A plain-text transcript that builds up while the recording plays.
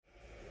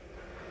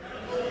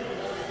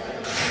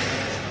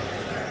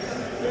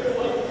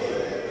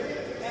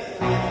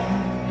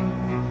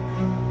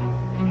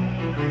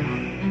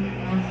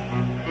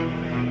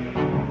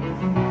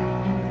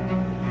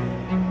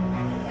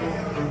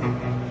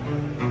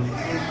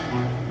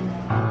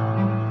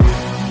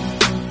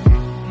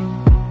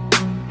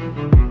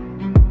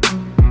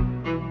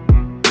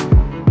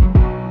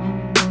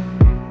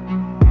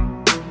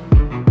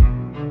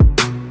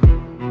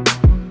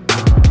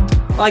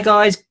Hi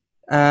guys,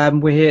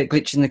 we're here at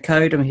Glitching the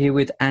Code. I'm here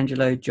with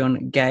Angelo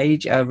John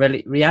Gage,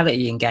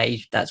 Reality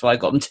Engaged. That's why I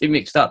got them too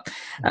mixed up.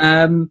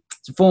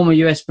 It's a former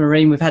US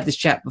Marine. We've had this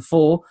chat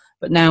before,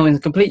 but now in a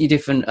completely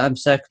different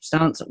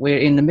circumstance. We're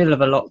in the middle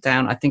of a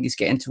lockdown. I think it's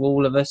getting to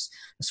all of us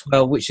as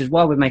well, which is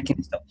why we're making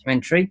this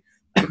documentary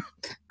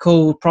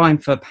called Prime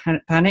for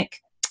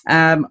Panic.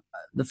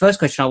 The first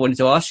question I wanted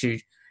to ask you,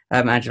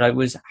 Angelo,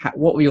 was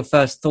what were your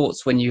first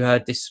thoughts when you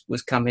heard this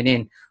was coming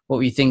in? What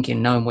were you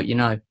thinking, knowing what you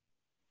know?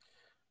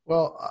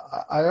 Well,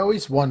 I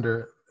always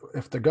wonder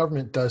if the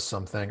government does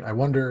something, I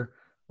wonder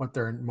what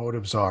their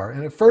motives are.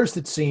 And at first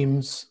it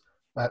seems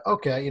that,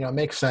 okay, it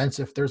makes sense.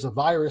 If there's a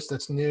virus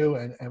that's new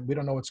and we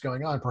don't know what's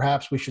going on,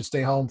 perhaps we should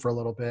stay home for a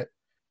little bit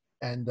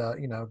and,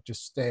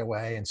 just stay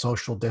away and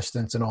social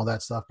distance and all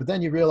that stuff. But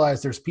then you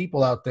realize there's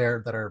people out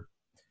there that are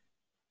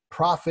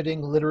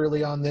profiting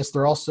literally on this.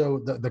 They're also,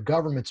 the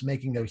government's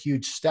making a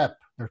huge step.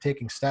 They're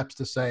taking steps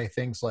to say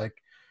things like,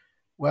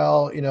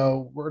 well,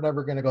 we're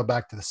never going to go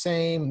back to the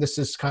same. This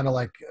is kind of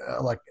like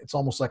it's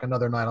almost like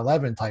another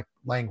 9/11 type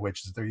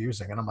language that they're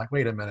using. And I'm like,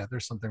 wait a minute,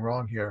 there's something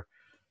wrong here.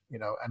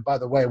 And by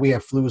the way, we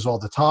have flus all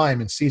the time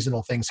and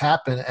seasonal things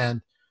happen.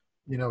 And,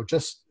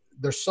 just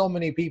there's so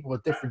many people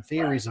with different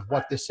theories of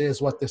what this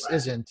is, what this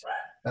isn't,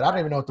 that I don't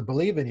even know what to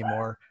believe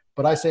anymore.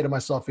 But I say to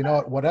myself,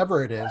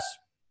 whatever it is,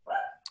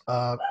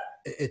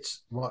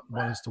 it's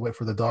one is to wait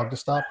for the dog to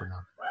stop or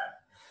not.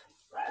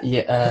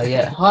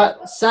 Yeah. Hi,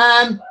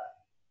 Sam.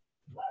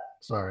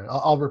 Sorry,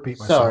 I'll repeat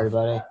myself. Sorry,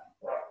 buddy.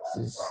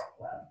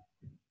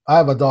 I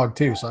have a dog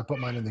too, so I put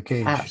mine in the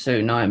cage.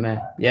 Absolute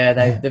nightmare. Yeah,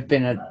 they've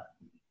been a.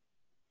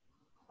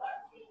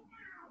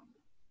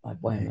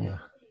 Wait a minute.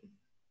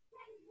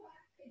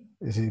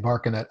 Is he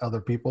barking at other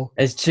people?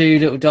 There's two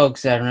little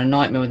dogs there, and a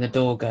nightmare when the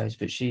door goes.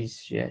 But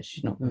she's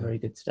not been very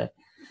good today.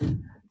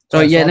 So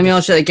let me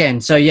ask you that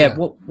again. So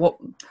what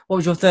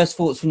was your first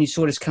thoughts when you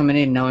saw this coming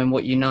in, knowing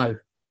what you know?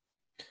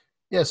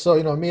 Yeah,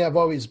 so me, I've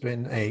always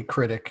been a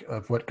critic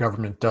of what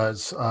government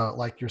does.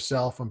 Like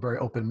yourself, I'm very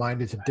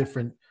open-minded to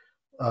different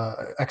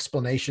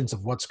explanations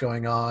of what's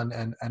going on.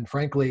 And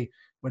frankly,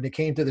 when it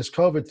came to this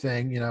COVID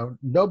thing,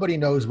 nobody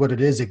knows what it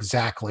is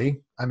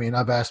exactly. I mean,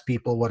 I've asked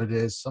people what it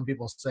is. Some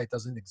people say it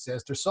doesn't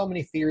exist. There's so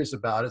many theories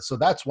about it. So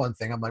that's one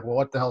thing. I'm like, well,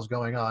 what the hell's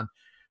going on?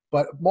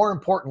 But more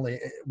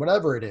importantly,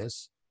 whatever it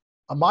is,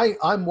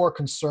 I'm more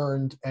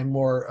concerned and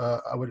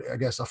more, I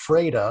guess,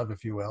 afraid of,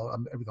 if you will,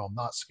 even though I'm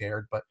not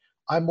scared, but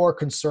I'm more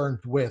concerned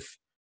with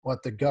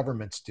what the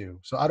governments do.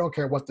 So I don't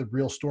care what the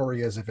real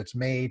story is, if it's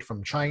made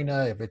from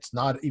China, if it's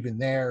not even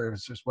there, if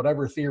it's just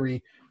whatever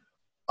theory,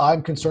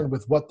 I'm concerned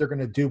with what they're going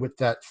to do with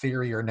that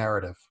theory or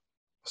narrative.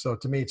 So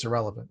to me, it's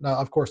irrelevant. Now,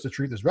 of course, the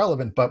truth is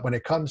relevant, but when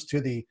it comes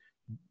to the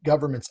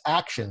government's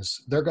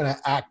actions, they're going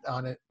to act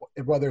on it,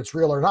 whether it's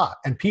real or not.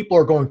 And people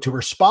are going to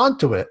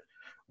respond to it,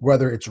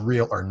 whether it's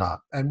real or not.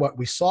 And what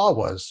we saw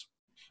was,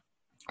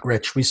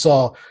 Rich,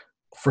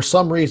 for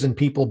some reason,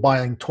 people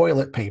buying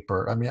toilet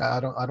paper. I mean, I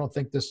don't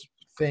think this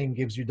thing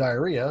gives you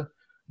diarrhea,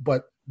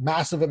 but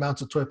massive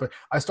amounts of toilet paper.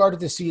 I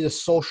started to see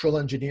this social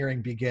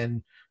engineering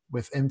begin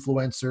with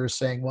influencers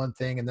saying one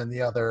thing and then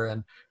the other,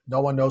 and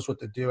no one knows what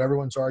to do.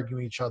 Everyone's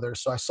arguing each other.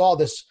 So I saw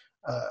this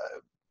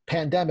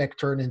pandemic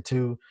turn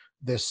into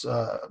this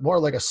more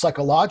like a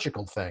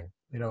psychological thing.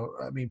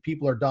 I mean,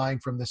 people are dying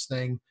from this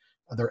thing.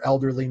 They're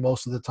elderly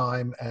most of the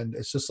time, and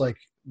it's just like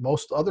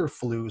most other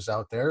flus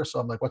out there. So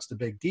I'm like, what's the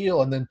big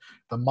deal? And then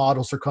the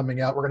models are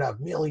coming out. We're going to have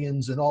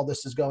millions and all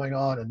this is going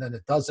on. And then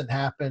it doesn't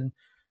happen.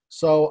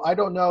 So I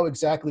don't know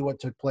exactly what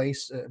took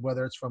place,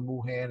 whether it's from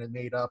Wuhan and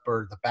made up,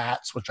 or the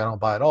bats, which I don't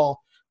buy at all,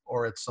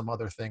 or it's some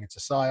other thing. It's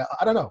a psi.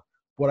 I don't know.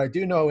 What I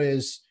do know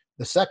is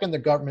the second the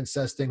government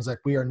says things like,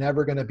 we are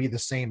never going to be the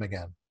same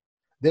again.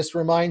 This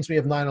reminds me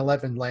of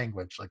 9/11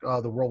 language, like,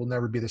 oh, the world will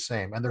never be the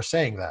same. And they're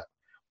saying that.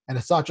 And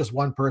it's not just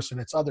one person,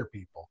 it's other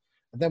people.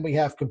 And then we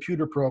have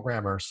computer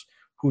programmers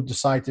who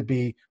decide to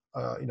be,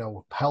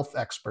 health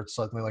experts,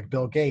 suddenly like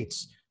Bill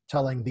Gates,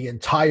 telling the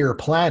entire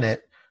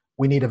planet,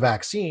 we need a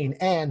vaccine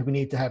and we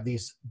need to have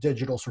these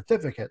digital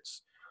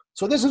certificates.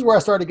 So this is where I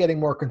started getting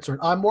more concerned.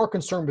 I'm more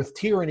concerned with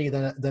tyranny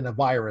than a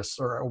virus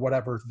or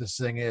whatever this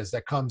thing is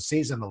that comes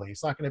seasonally.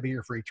 It's not going to be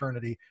here for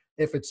eternity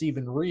if it's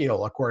even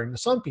real, according to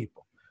some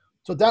people.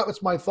 So that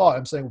was my thought.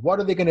 I'm saying, what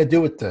are they going to do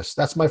with this?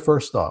 That's my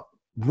first thought.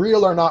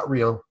 Real or not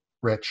real,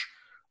 Rich,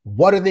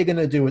 what are they going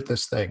to do with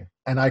this thing?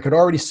 And I could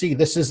already see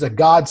this is a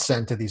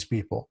godsend to these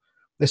people.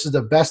 This is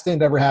the best thing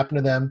that ever happened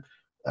to them.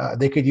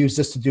 They could use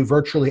this to do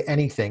virtually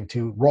anything,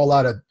 to roll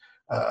out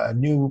a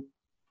new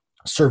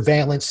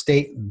surveillance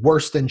state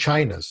worse than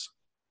China's.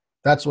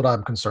 That's what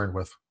I'm concerned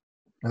with.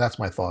 And that's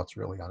my thoughts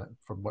really on it.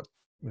 From what,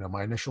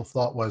 my initial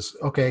thought was,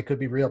 okay, it could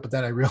be real. But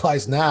then I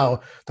realize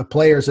now the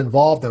players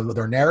involved,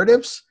 their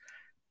narratives,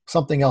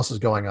 something else is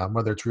going on,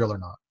 whether it's real or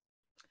not.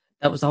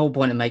 That was the whole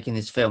point of making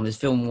this film. This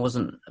film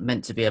wasn't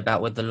meant to be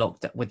about whether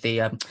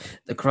the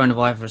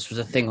coronavirus was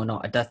a thing or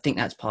not. I think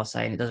that's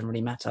passé, and it doesn't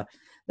really matter.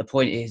 The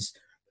point is,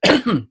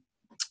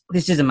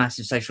 this is a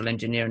massive social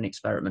engineering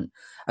experiment.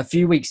 A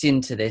few weeks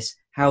into this,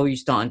 how are you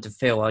starting to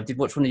feel? I did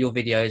watch one of your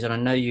videos, and I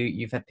know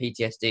you've had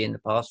PTSD in the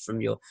past from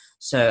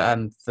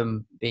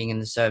from being in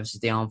the services,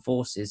 the armed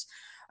forces.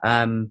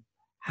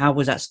 How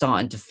was that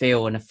starting to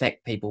feel and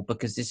affect people?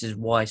 Because this is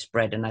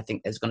widespread, and I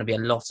think there's going to be a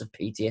lot of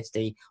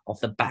PTSD off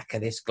the back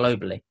of this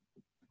globally.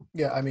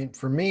 Yeah, I mean,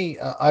 for me,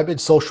 I've been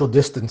social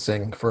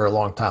distancing for a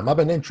long time. I'm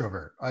an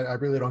introvert. I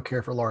really don't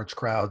care for large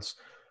crowds.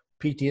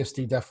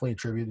 PTSD definitely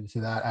attributed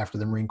to that after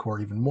the Marine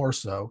Corps, even more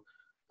so.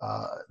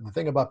 The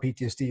thing about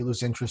PTSD, you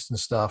lose interest in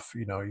stuff,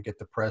 you know, you get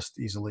depressed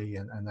easily,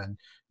 and then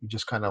you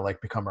just kind of like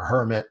become a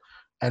hermit.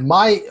 And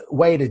my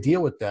way to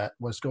deal with that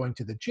was going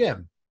to the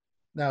gym.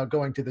 Now,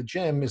 going to the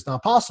gym is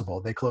not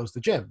possible. They closed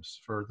the gyms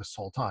for this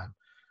whole time.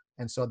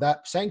 And so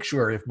that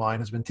sanctuary of mine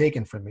has been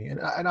taken from me. And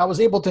I was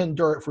able to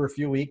endure it for a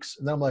few weeks.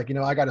 And then I'm like, you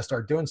know, I got to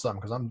start doing something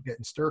because I'm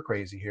getting stir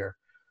crazy here.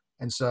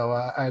 And so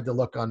I had to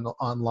look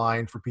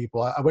online for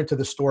people. I went to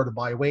the store to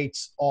buy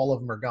weights. All of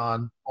them are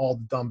gone. All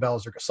the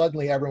dumbbells are gone.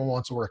 Suddenly everyone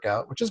wants to work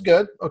out, which is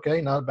good. Okay,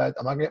 not bad.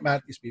 I'm not going to get mad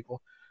at these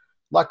people.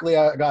 Luckily,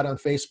 I got on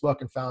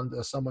Facebook and found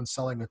someone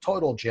selling a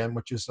Total Gym,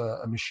 which is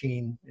a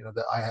machine, you know,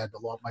 that I had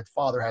my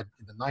father had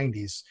in the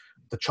 90s,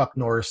 the Chuck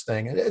Norris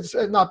thing. And it's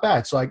not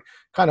bad. So I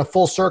kind of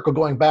full circle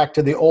going back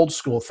to the old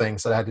school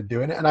things that I had to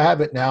do. And I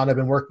have it now, and I've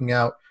been working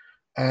out.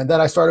 And then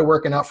I started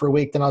working out for a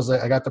week. Then I was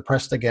like, I got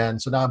depressed again.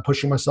 So now I'm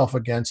pushing myself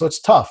again. So it's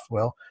tough.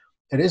 Well,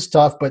 it is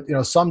tough. But, you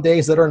know, some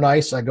days that are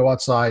nice, I go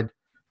outside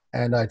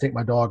and I take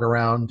my dog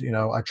around. You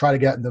know, I try to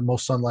get in the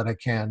most sunlight I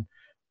can.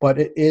 But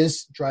it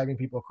is driving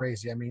people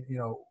crazy. I mean, you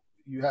know,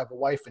 you have a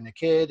wife and a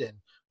kid, and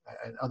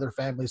other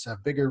families have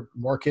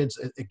more kids.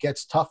 It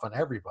gets tough on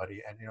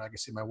everybody. And, you know, I can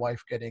see my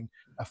wife getting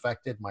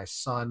affected, my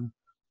son,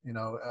 you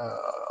know,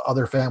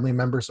 other family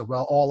members. So,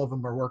 well, all of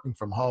them are working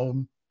from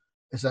home,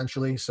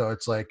 essentially. So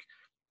it's like,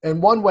 in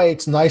one way,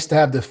 it's nice to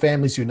have the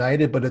families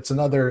united, but it's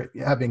another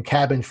having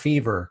cabin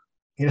fever,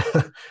 you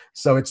know.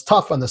 So it's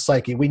tough on the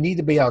psyche. We need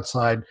to be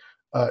outside.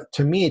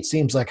 To me, it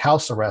seems like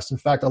house arrest. In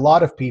fact, a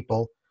lot of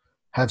people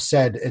have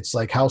said it's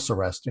like house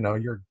arrest. You know,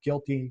 you're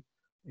guilty.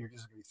 You're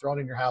just going to be thrown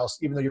in your house,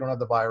 even though you don't have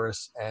the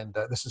virus, and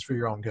this is for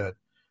your own good.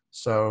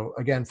 So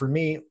again, for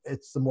me,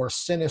 it's the more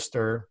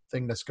sinister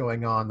thing that's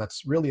going on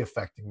that's really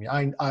affecting me.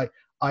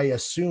 I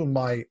assume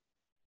my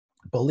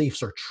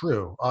beliefs are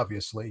true,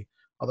 obviously,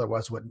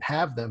 otherwise I wouldn't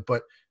have them.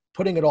 But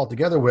putting it all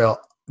together,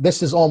 well,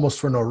 this is almost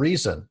for no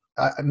reason.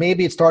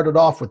 Maybe it started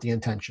off with the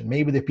intention.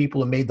 Maybe the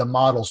people who made the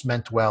models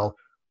meant well,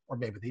 or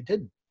maybe they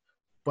didn't.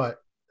 But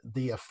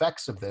the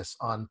effects of this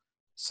on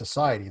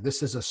society,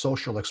 this is a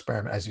social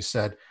experiment, as you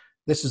said.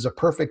 This is a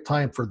perfect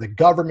time for the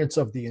governments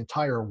of the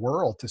entire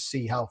world to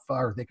see how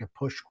far they can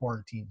push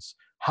quarantines.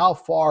 How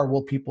far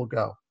will people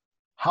go?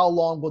 How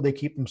long will they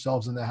keep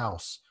themselves in the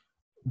house?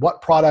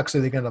 What products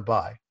are they going to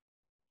buy?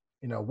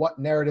 You know, what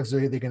narratives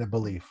are they going to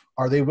believe?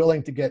 Are they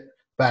willing to get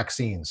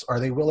vaccines? Are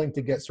they willing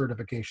to get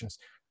certifications?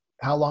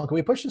 How long can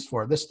we push this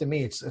for? This, to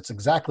me, it's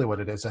exactly what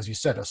it is. As you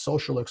said, a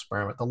social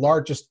experiment, the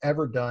largest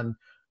ever done,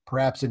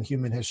 perhaps in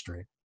human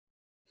history.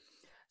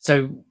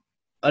 So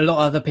a lot of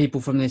other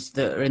people from this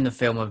that are in the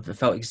film have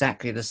felt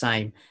exactly the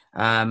same.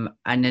 And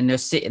then they're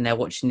sitting there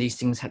watching these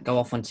things go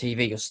off on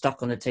TV. You're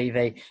stuck on the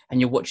TV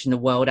and you're watching the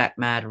world act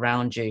mad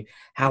around you.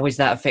 How is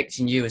that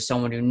affecting you as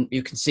someone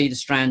who can see the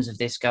strands of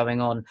this going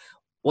on,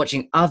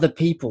 watching other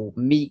people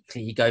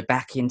meekly go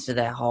back into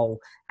their hole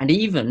and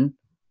even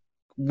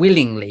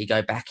willingly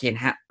go back in?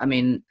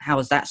 How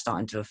is that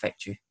starting to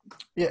affect you?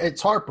 Yeah,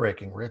 it's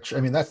heartbreaking, Rich. I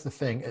mean, that's the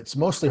thing. It's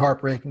mostly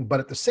heartbreaking, but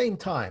at the same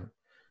time,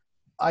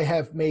 I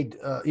have made,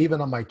 even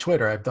on my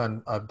Twitter, I've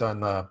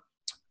done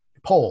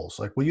polls.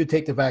 Like, will you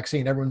take the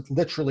vaccine?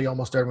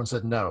 Almost everyone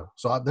said no.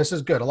 So this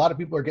is good. A lot of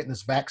people are getting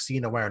this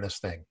vaccine awareness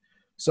thing.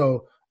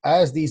 So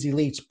as these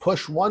elites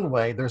push one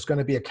way, there's going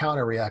to be a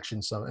counter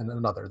reaction in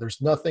another. There's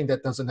nothing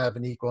that doesn't have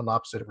an equal and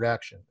opposite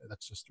reaction.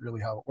 That's just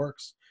really how it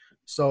works.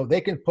 So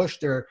they can push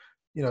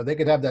they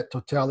could have that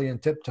totalitarian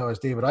tiptoe, as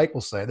David Icke will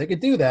say. They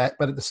could do that,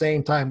 but at the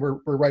same time, we're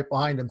right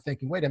behind them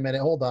thinking, wait a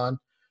minute, hold on.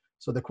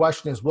 So the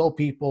question is, will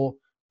people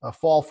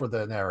fall for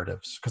the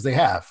narratives? Because they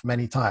have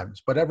many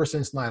times. But ever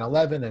since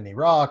 9/11 and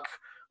Iraq,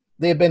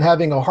 they've been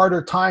having a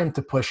harder time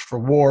to push for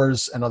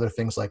wars and other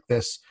things like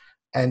this.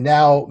 And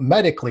now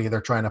medically,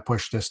 they're trying to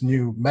push this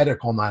new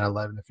medical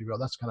 9/11, if you will.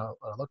 That's kind of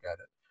a look at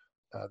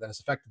it. That has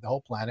affected the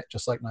whole planet,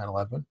 just like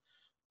 9/11.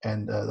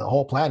 And the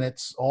whole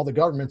planet's, all the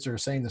governments are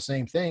saying the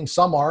same thing.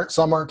 Some aren't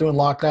doing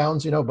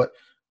lockdowns, but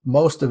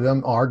most of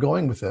them are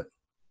going with it.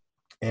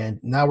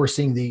 And now we're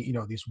seeing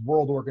these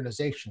world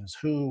organizations,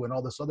 WHO and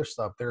all this other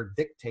stuff, they're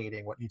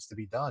dictating what needs to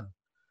be done.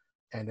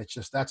 And it's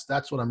just,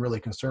 that's what I'm really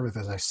concerned with,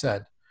 as I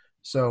said.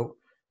 So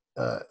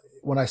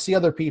when I see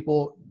other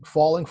people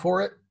falling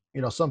for it,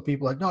 some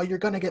people are like, no, you're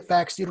going to get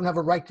vaxxed. You don't have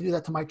a right to do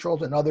that to my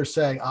children. And others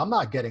saying, I'm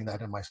not getting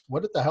that in my,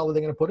 what the hell are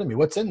they going to put in me?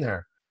 What's in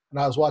there? And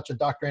I was watching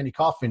Dr. Andy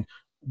Kaufman.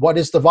 What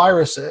is the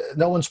virus?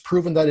 No one's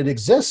proven that it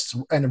exists.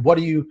 And how are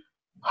you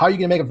going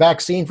to make a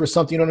vaccine for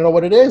something you don't know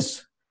what it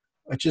is?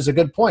 Which is a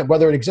good point.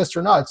 Whether it exists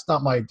or not, it's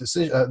not my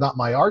decision, not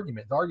my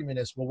argument. The argument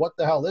is, well, what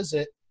the hell is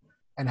it?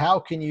 And how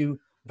can you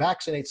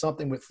vaccinate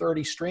something with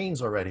 30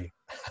 strains already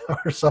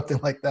or something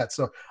like that?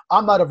 So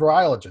I'm not a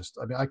virologist.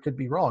 I mean, I could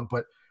be wrong,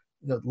 but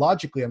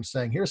logically I'm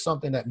saying here's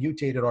something that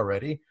mutated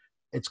already.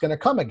 It's going to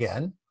come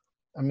again.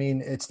 I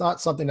mean, it's not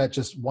something that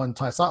just one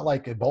time. It's not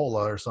like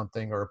Ebola or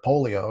something or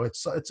polio.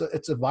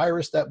 It's a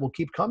virus that will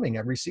keep coming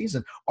every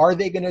season. Are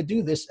they going to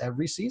do this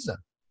every season?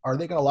 Are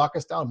they going to lock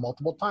us down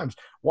multiple times?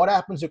 What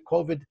happens if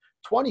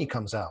COVID-20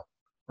 comes out,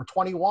 or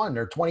 21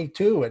 or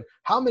 22? And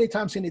how many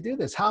times can you do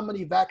this? How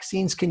many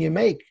vaccines can you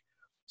make?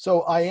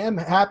 So I am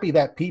happy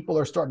that people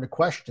are starting to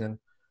question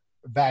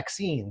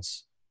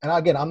vaccines. And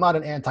again, I'm not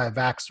an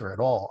anti-vaxxer at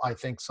all. I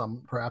think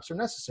some perhaps are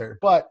necessary,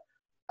 but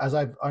as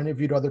I've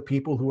interviewed other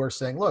people who are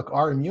saying, look,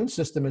 our immune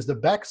system is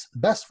the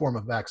best form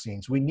of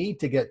vaccines. We need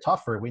to get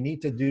tougher. We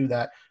need to do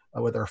that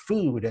with our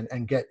food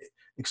and get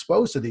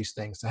exposed to these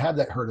things to have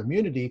that herd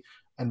immunity.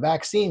 And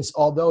vaccines,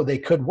 although they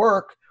could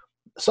work,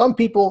 some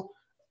people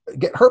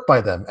get hurt by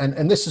them.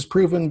 And this is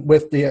proven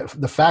with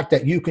the fact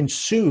that you can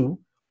sue,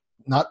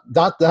 not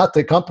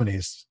the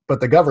companies, but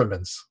the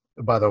governments,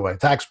 by the way,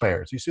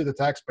 taxpayers. You sue the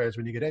taxpayers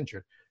when you get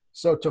injured.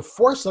 So to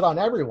force it on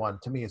everyone,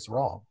 to me, it's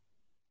wrong.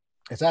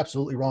 It's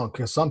absolutely wrong,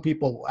 because some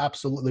people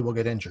absolutely will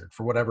get injured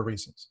for whatever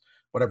reasons.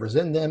 Whatever's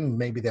in them,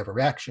 maybe they have a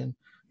reaction.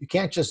 You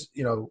can't just,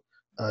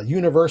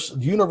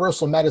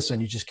 universal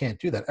medicine, you just can't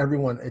do that.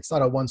 Everyone, it's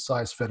not a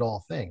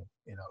one-size-fit-all thing.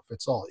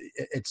 It's all,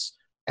 it's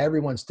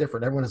everyone's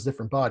different. Everyone has a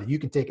different body. You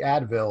can take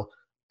Advil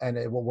and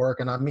it will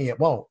work, and on me it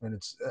won't.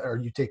 Or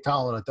you take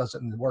Tylenol, it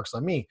doesn't, and it works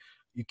on me.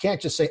 You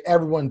can't just say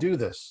everyone do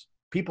this.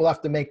 People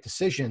have to make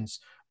decisions.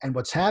 And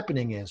what's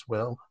happening is,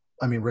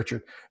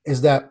 Richard,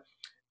 is that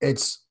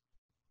it's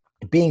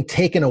being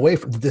taken away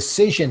from the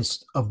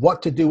decisions of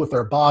what to do with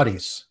our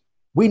bodies.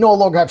 We no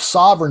longer have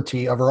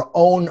sovereignty of our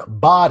own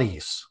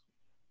bodies.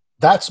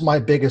 That's my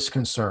biggest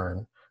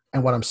concern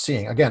and what I'm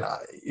seeing. Again,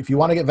 if you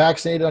want to get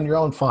vaccinated on your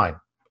own, fine.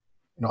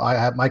 I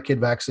had my kid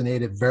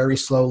vaccinated very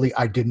slowly.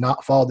 I did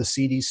not follow the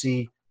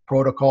CDC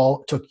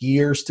protocol. It took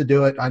years to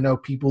do it. I know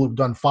people who've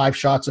done 5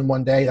 shots in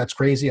one day. That's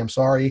crazy. I'm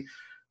sorry.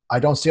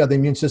 I don't see how the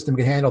immune system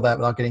can handle that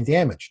without getting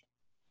damaged.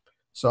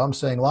 So I'm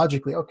saying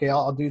logically, okay,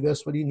 I'll do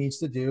this, what he needs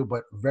to do,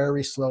 but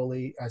very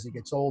slowly as he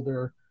gets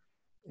older,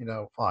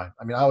 fine.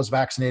 I mean, I was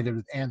vaccinated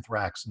with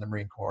anthrax in the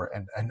Marine Corps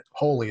and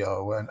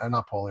polio and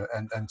not polio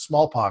and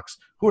smallpox.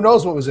 Who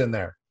knows what was in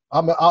there?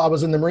 I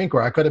was in the Marine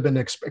Corps. It could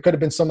have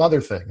been some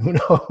other thing. Who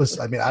knows?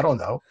 I mean, I don't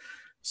know.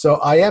 So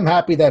I am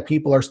happy that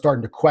people are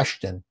starting to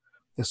question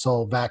this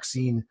whole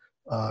vaccine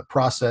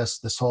process,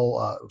 this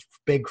whole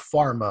big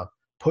pharma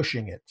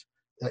pushing it.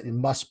 That it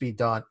must be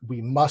done.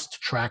 We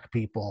must track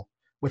people,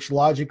 which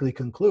logically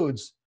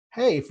concludes,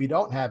 hey, if you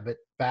don't have it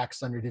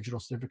vaxxed on your digital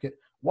certificate,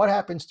 what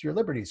happens to your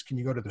liberties? Can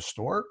you go to the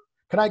store?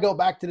 Can I go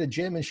back to the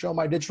gym and show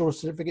my digital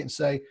certificate and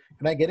say,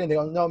 can I get in? They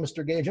go, no,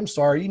 Mr. Gage, I'm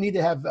sorry. You need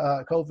to have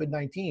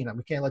COVID-19.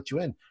 We can't let you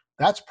in.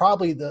 That's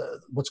probably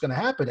what's going to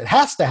happen. It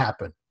has to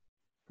happen,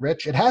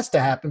 Rich. It has to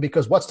happen,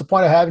 because what's the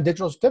point of having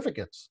digital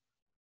certificates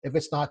if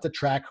it's not to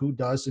track who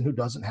does and who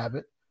doesn't have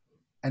it?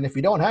 And if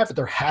you don't have it,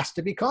 there has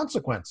to be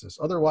consequences.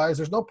 Otherwise,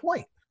 there's no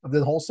point of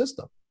the whole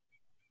system.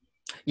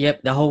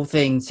 Yep, the whole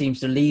thing seems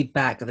to lead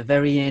back at the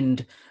very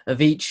end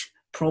of each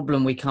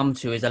problem we come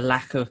to is a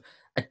lack of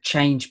a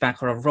change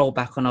back or a roll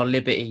back on our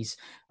liberties,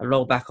 a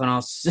roll back on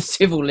our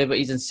civil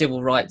liberties and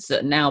civil rights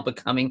that are now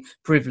becoming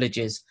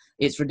privileges.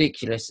 It's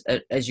ridiculous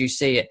as you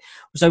see it.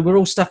 So we're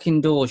all stuck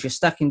indoors. You're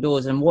stuck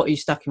indoors, and what are you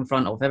stuck in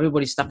front of?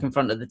 Everybody's stuck in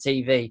front of the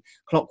TV,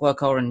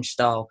 Clockwork Orange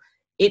style.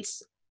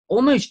 It's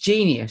almost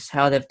genius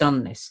how they've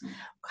done this.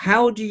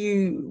 How do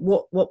you,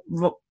 what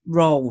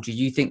role do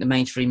you think the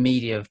mainstream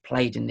media have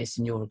played in this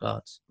in your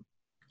regards?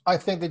 I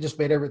think they just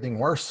made everything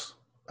worse.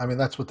 I mean,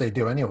 that's what they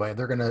do anyway.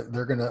 They're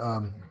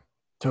gonna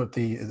tote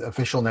the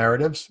official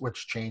narratives,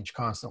 which change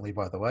constantly,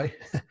 by the way.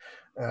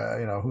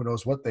 Who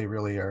knows what they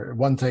really are.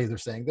 One day they're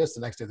saying this, the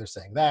next day they're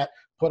saying that.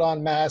 Put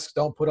on masks,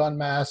 don't put on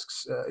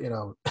masks.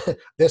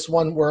 This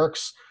one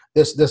works.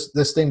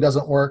 This thing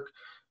doesn't work.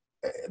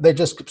 They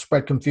just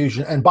spread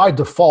confusion, and by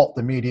default,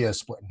 the media is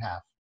split in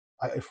half.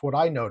 If what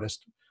I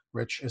noticed,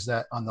 Rich, is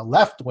that on the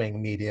left-wing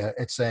media,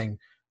 it's saying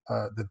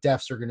the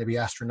deaths are going to be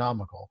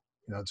astronomical.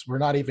 We're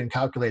not even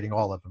calculating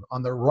all of them.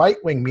 On the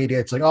right-wing media,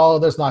 it's like, oh,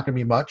 there's not going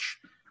to be much.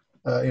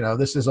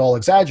 This is all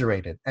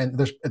exaggerated, and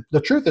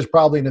the truth is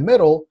probably in the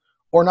middle,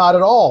 or not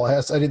at all. It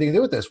has anything to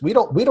do with this. We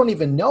don't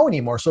even know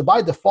anymore. So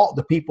by default,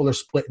 the people are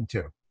split in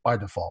two. By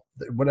default,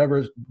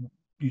 whatever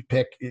you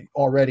pick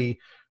already.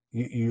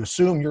 You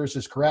assume yours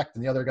is correct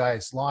and the other guy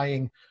is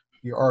lying,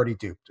 you're already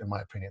duped, in my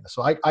opinion.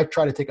 So I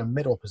try to take a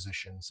middle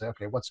position and say,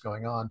 okay, what's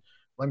going on?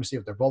 Let me see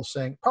if they're both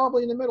saying,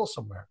 probably in the middle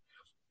somewhere.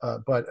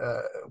 But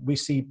we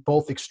see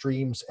both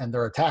extremes, and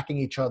they're attacking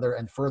each other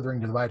and furthering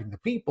dividing the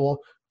people,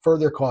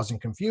 further causing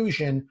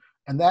confusion.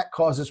 And that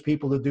causes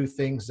people to do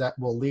things that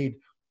will lead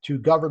to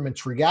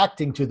governments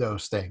reacting to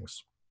those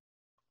things.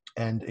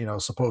 And,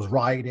 suppose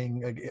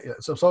rioting,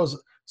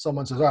 suppose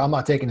someone says, "Oh, I'm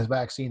not taking this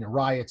vaccine," and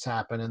riots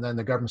happen, and then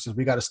the government says,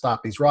 "We got to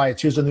stop these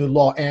riots. Here's a new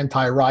law,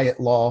 anti-riot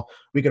law.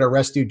 We could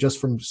arrest you just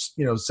from,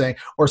 saying,"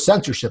 or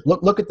censorship.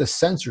 Look at the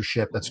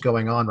censorship that's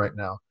going on right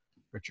now,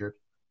 Richard.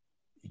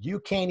 You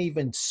can't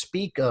even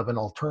speak of an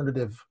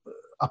alternative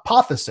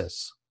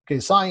hypothesis. Okay,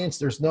 science.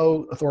 There's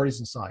no authorities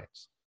in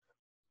science,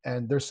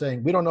 and they're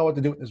saying we don't know what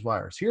to do with this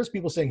virus. Here's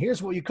people saying,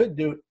 "Here's what you could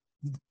do: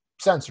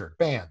 censored,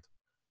 banned."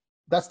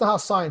 That's not how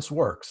science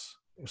works.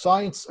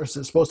 Science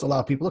is supposed to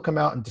allow people to come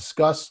out and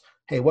discuss,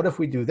 hey, what if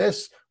we do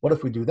this? What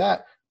if we do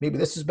that? Maybe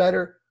this is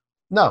better.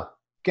 No,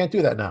 can't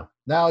do that now.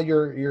 Now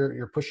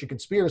you're pushing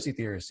conspiracy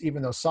theories,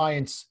 even though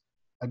science,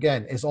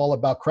 again, is all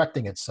about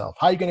correcting itself.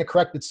 How are you going to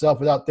correct itself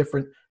without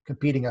different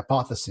competing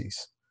hypotheses?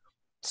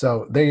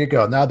 So there you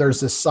go. Now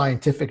there's this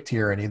scientific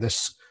tyranny,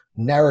 this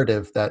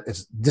narrative that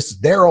this is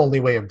their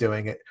only way of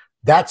doing it.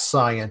 That's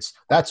science.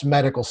 That's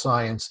medical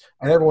science.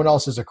 And everyone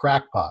else is a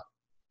crackpot.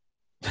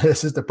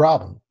 This is the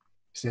problem.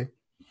 See?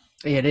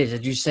 Yeah, it is.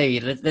 As you say,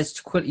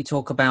 let's quickly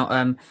talk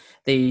about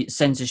the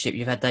censorship.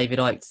 You've had David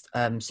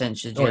Icke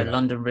censored, you had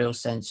London Real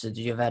censored,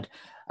 you've had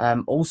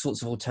all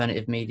sorts of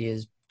alternative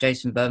medias,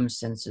 Jason Berman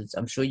censored.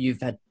 I'm sure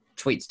you've had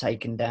tweets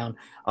taken down.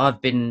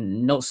 I've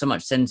been not so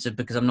much censored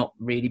because I'm not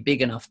really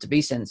big enough to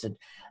be censored.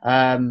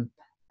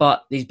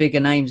 But these bigger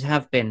names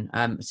have been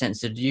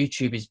censored.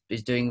 YouTube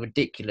is doing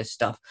ridiculous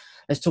stuff.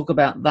 Let's talk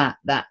about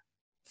that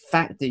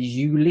fact that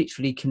you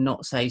literally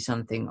cannot say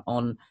something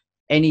on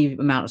any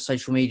amount of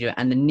social media,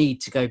 and the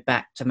need to go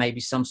back to maybe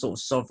some sort of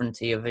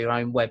sovereignty of your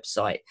own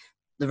website,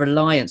 the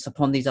reliance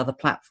upon these other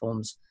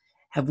platforms.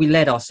 Have we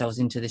led ourselves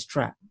into this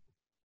trap?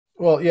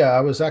 Well, yeah, I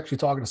was actually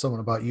talking to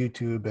someone about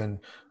YouTube, and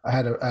I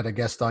had a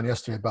guest on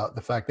yesterday about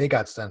the fact they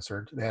got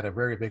censored. They had a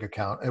very big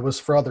account. It was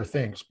for other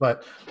things,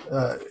 but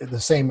the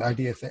same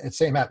idea, it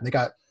same happened. They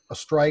got a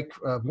strike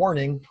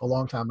warning a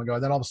long time ago,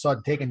 and then all of a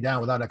sudden taken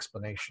down without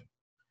explanation.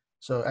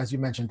 So as you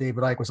mentioned,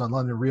 David Icke was on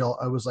London Real.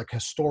 It was like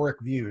historic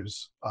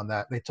views on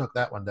that. They took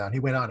that one down. He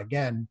went on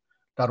again.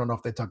 I don't know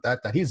if they took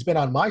that down. He's been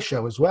on my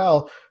show as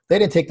well. They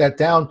didn't take that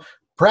down,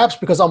 perhaps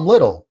because I'm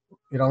little.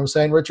 You know what I'm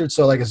saying, Richard?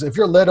 So like, if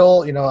you're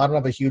little, I don't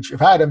have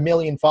if I had 1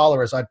 million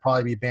followers, I'd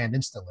probably be banned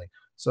instantly.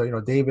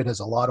 So, David has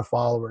a lot of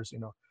followers,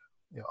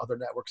 other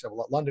networks have a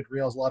lot. London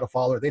Real has a lot of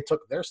followers. They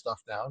took their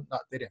stuff down.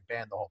 They didn't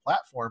ban the whole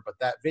platform, but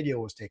that video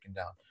was taken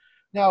down.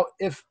 Now,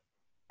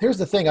 here's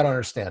the thing I don't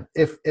understand.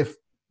 If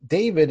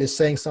David is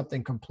saying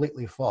something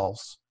completely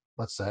false,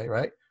 let's say,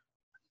 right?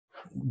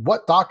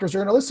 What doctors are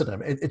going to listen to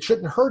him? It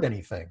shouldn't hurt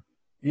anything.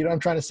 You know what I'm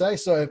trying to say?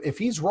 So if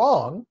he's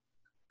wrong,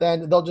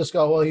 then they'll just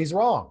go, well, he's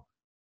wrong.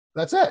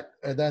 That's it.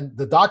 And then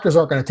the doctors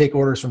aren't going to take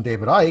orders from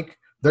David Icke.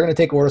 They're going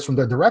to take orders from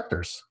their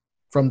directors,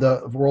 from the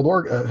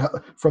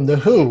from the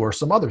WHO or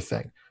some other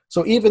thing.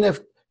 So even if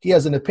he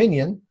has an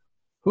opinion,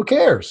 who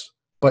cares?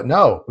 But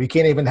no, we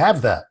can't even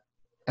have that.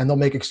 And they'll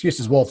make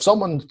excuses. Well, if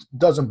someone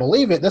doesn't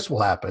believe it, this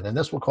will happen, and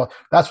this will cause.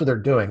 That's what they're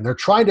doing. They're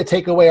trying to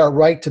take away our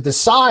right to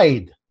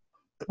decide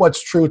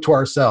what's true to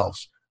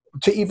ourselves,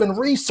 to even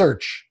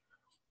research.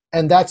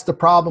 And that's the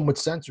problem with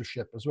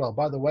censorship as well.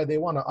 By the way, they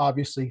want to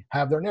obviously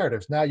have their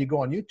narratives. Now you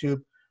go on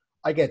YouTube,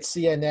 I get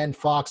CNN,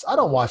 Fox. I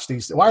don't watch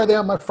these. Why are they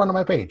on my front of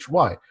my page?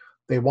 Why?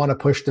 They want to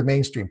push the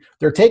mainstream.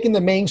 They're taking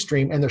the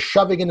mainstream and they're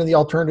shoving it into the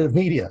alternative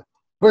media.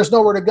 There's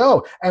nowhere to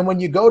go. And when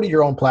you go to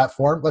your own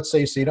platform, let's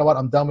say you say, you know what,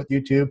 I'm done with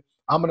YouTube.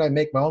 I'm going to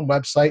make my own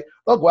website.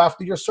 They'll go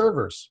after your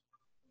servers,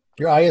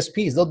 your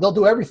ISPs. They'll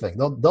do everything.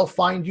 They'll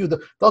find you.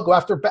 They'll go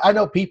after. I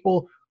know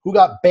people who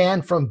got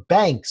banned from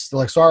banks. They're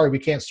like, sorry, we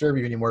can't serve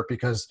you anymore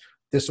because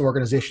this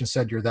organization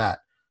said you're that.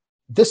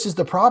 This is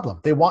the problem.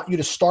 They want you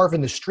to starve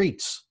in the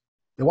streets.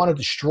 They want to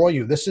destroy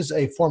you. This is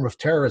a form of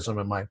terrorism,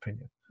 in my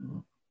opinion.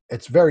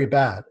 It's very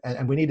bad,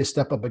 and we need to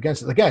step up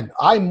against it. Again,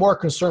 I'm more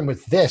concerned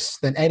with this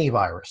than any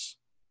virus.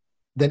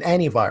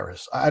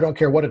 I don't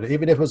care what it is,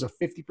 even if it was a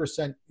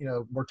 50%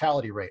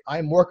 mortality rate.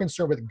 I'm more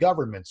concerned with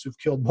governments who've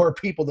killed more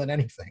people than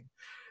anything.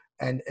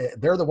 And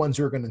they're the ones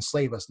who are going to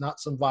enslave us, not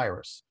some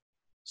virus.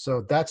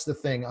 So that's the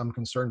thing I'm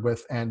concerned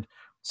with. And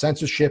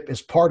censorship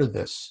is part of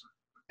this.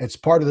 It's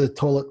part of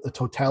the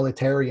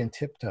totalitarian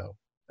tiptoe.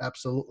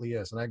 Absolutely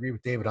is. And I agree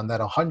with David on that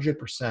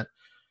 100%.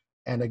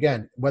 And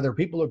again, whether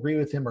people agree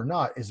with him or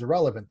not is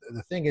irrelevant.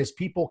 The thing is,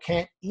 people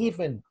can't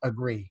even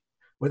agree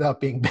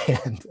without being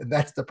banned. And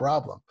that's the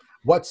problem.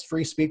 What's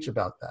free speech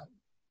about that?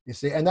 You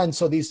see? And then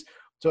so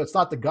it's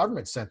not the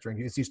government censoring,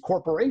 it's these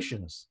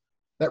corporations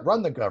that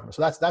run the government.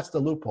 So that's the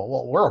loophole.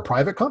 Well, we're a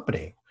private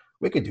company.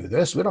 We could do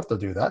this. We don't have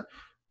to do that.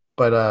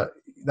 But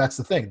that's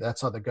the thing.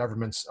 That's how the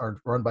governments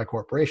are run by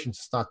corporations.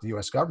 It's not the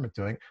U.S. government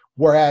doing it.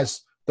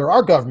 Whereas there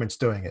are governments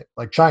doing it,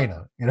 like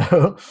China,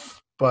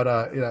 But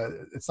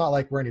it's not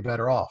like we're any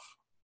better off.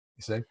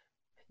 You see?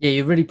 Yeah,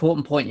 you're a really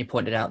important point you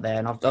pointed out there,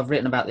 and I've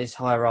written about this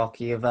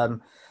hierarchy of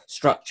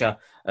structure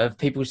of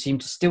people seem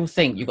to still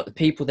think you've got the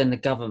people, then the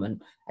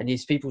government, and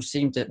these people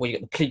seem to, well,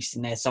 you've got the police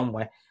in there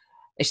somewhere.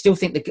 They still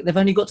think that they've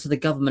only got to the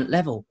government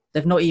level.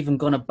 They've not even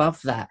gone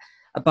above that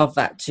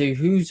to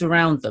who's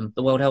around them,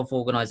 the World Health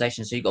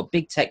Organization. So you've got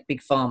big tech,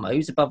 big pharma.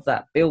 Who's above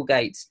that? Bill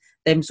Gates,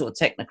 them sort of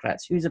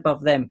technocrats. Who's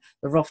above them?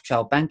 The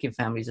Rothschild banking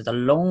families. There's a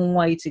long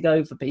way to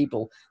go for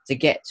people to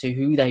get to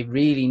who they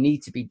really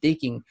need to be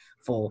digging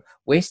for.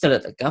 We're still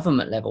at the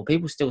government level.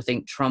 People still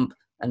think Trump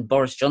and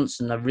Boris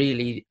Johnson are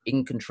really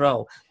in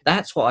control.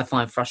 That's what I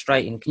find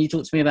frustrating. Can you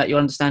talk to me about your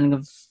understanding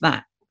of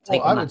that?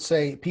 Well, I would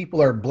say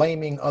people are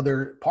blaming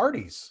other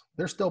parties.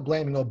 They're still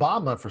blaming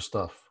Obama for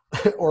stuff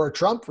or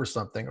Trump for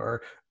something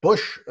or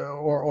Bush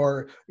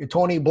or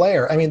Tony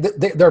Blair. I mean,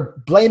 they're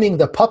blaming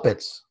the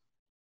puppets,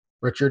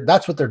 Richard.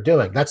 That's what they're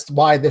doing. That's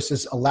why this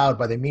is allowed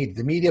by the media.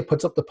 The media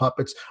puts up the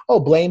puppets. Oh,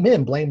 blame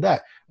him, blame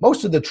that.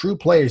 Most of the true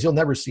players you'll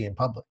never see in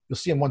public. You'll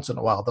see them once in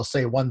a while. They'll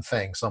say one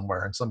thing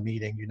somewhere in some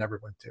meeting you never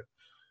went to.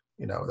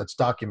 That's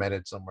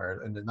documented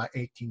somewhere in the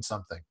 18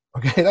 something.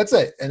 Okay, that's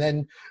it.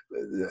 And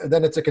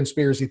then it's a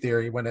conspiracy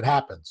theory when it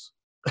happens.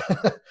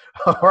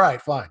 All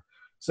right, fine.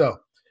 So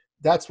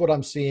that's what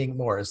I'm seeing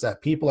more is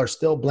that people are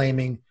still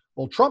blaming,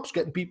 well, Trump's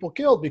getting people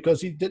killed because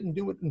he didn't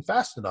do it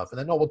fast enough. And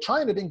then, well,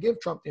 China didn't give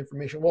Trump the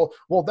information.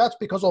 Well, that's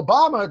because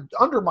Obama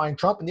undermined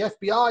Trump and the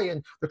FBI,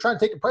 and they're trying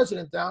to take the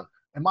president down.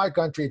 In my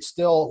country, it's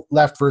still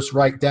left versus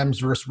right, Dems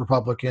versus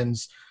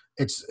Republicans.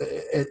 It's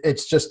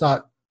just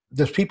not.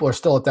 There's people are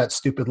still at that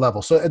stupid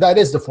level. So that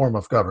is the form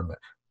of government,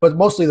 but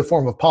mostly the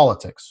form of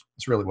politics.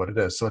 It's really what it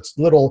is. So it's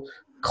little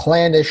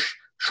clannish,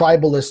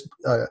 tribalist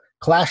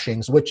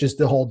clashings, which is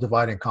the whole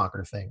divide and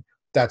conquer thing.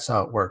 That's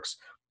how it works.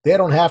 They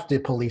don't have to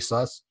police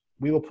us.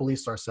 We will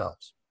police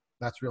ourselves.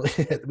 That's really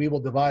it. We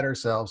will divide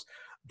ourselves.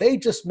 They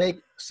just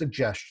make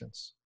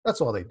suggestions.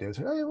 That's all they do.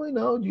 Say, hey,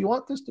 do you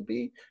want this to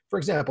be? For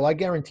example, I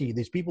guarantee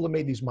these people who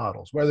made these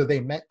models, whether they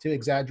meant to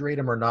exaggerate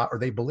them or not, or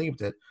they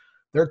believed it,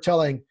 they're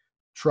telling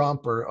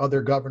Trump or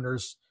other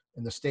governors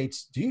in the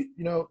states,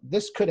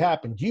 this could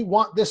happen. Do you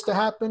want this to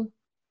happen?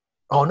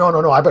 Oh,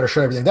 no, I better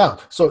shut everything down.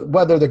 So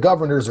whether the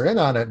governors are in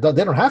on it,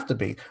 they don't have to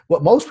be.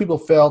 What most people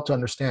fail to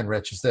understand,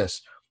 Rich, is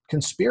this.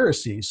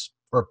 Conspiracies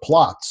or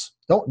plots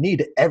don't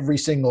need every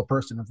single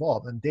person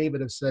involved. And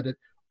David has said it.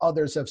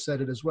 Others have said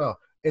it as well.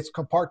 It's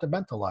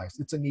compartmentalized.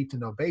 It's a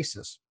need-to-know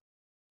basis.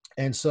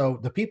 And so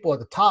the people at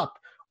the top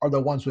are the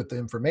ones with the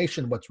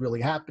information, what's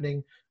really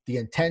happening, the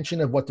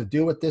intention of what to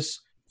do with this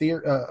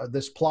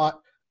plot,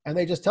 and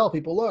they just tell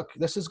people, look,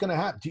 this is going to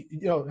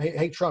happen.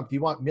 Hey, Trump, do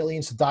you want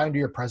millions to die under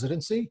your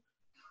presidency?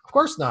 Of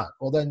course not.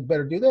 Well, then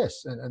better do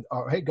this. And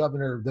hey,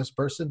 Governor, this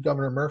person,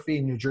 Governor Murphy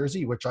in New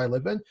Jersey, which I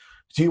live in,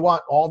 do you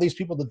want all these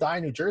people to die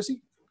in New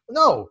Jersey?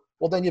 No.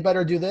 Well, then you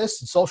better do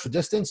this and social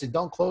distance and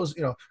don't close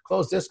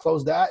this,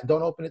 close that, and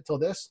don't open it till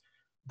this.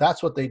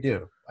 That's what they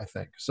do, I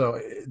think. So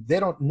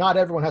not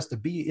everyone has to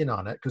be in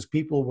on it because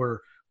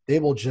they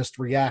will just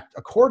react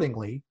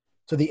accordingly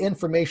to the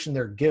information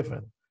they're given.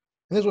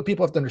 And this is what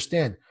people have to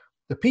understand.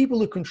 The people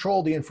who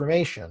control the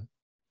information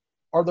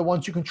are the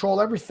ones who control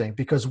everything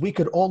because we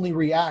could only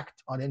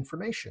react on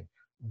information.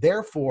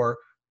 Therefore,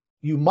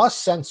 you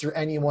must censor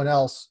anyone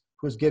else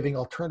who is giving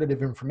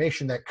alternative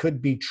information that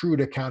could be true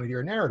to counter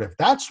your narrative.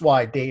 That's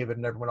why David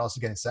and everyone else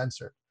is getting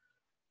censored.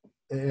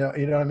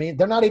 You know what I mean?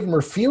 They're not even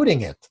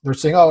refuting it. They're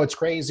saying, oh, it's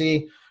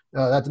crazy.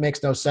 That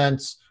makes no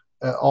sense.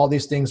 All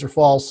these things are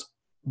false.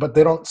 But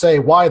they don't say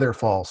why they're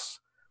false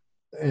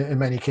in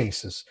many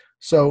cases.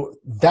 So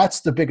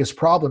that's the biggest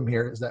problem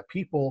here is that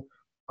people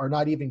are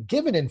not even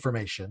given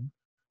information.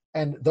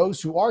 And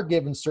those who are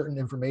given certain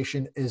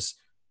information is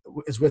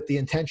with the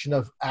intention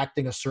of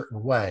acting a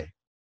certain way.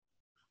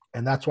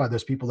 And that's why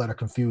there's people that are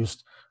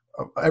confused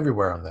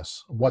everywhere on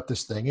this, what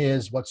this thing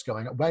is, what's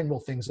going on, when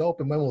will things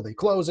open, when will they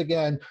close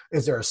again?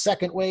 Is there a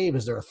second wave?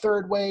 Is there a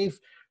third wave?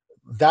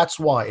 That's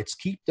why it's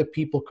keep the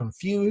people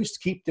confused,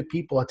 keep the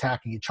people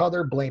attacking each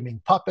other, blaming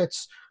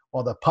puppets,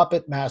 while the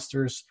puppet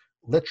masters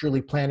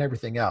literally plan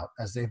everything out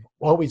as they've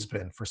always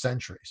been for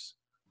centuries.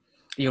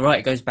 You're right.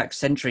 It goes back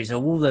centuries. So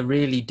all they're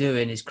really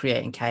doing is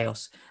creating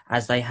chaos,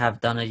 as they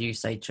have done, as you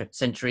say,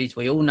 centuries.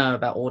 We all know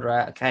about order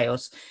out of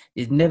chaos.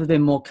 There's never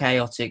been more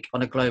chaotic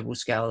on a global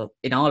scale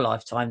in our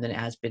lifetime than it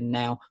has been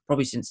now,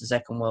 probably since the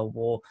Second World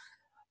War.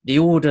 The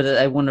order that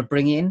they want to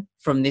bring in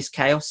from this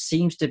chaos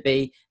seems to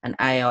be an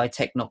AI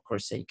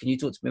technocracy. Can you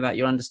talk to me about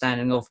your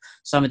understanding of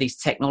some of these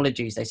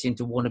technologies they seem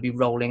to want to be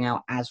rolling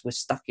out as we're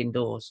stuck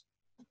indoors?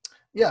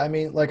 Yeah, I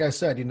mean, like I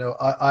said,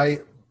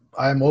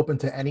 I'm open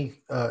to any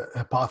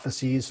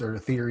hypotheses or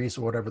theories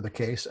or whatever the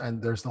case.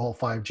 And there's the whole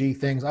 5G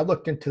things. I've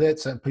looked into it.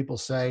 Some people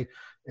say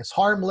it's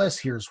harmless.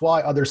 Here's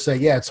why. Others say,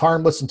 yeah, it's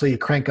harmless until you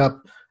crank up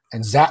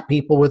and zap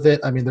people with it.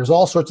 I mean, there's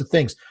all sorts of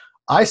things.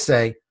 I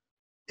say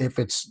if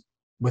it's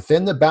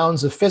within the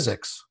bounds of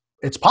physics,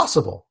 it's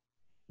possible.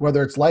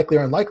 Whether it's likely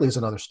or unlikely is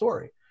another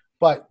story.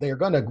 But they're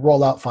going to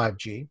roll out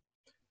 5G.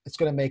 It's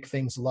going to make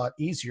things a lot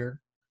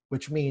easier,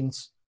 which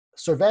means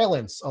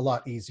surveillance a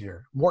lot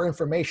easier, more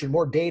information,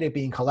 more data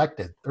being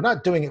collected. They're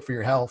not doing it for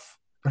your health.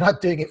 They're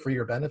not doing it for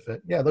your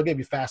benefit. Yeah, they'll give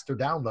you faster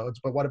downloads,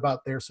 but what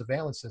about their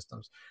surveillance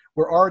systems?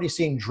 We're already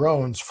seeing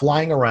drones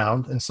flying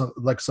around in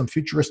some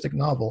futuristic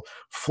novel,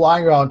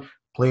 flying around.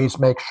 Please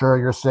make sure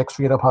you're 6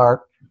 feet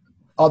apart.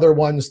 Other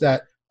ones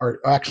that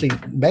are actually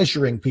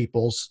measuring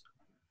people's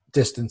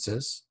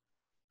distances.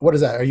 what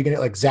is that? Are you going to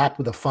get like zapped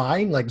with a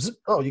fine? Like,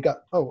 oh, you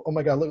got, oh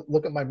my God,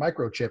 look at my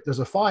microchip. There's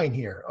a fine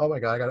here. Oh my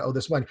God, I got to owe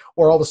this money.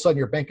 Or all of a sudden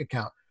your bank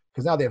account,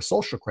 because now they have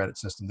social credit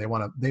system. They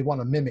want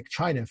to mimic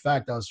China. In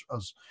fact, I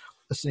was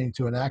listening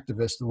to an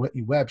activist,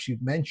 Whitney Webb. She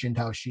mentioned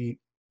how she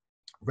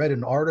read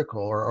an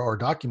article or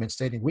document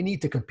stating we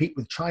need to compete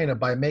with China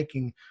by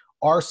making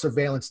our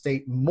surveillance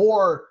state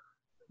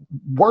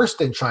worse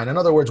than China. In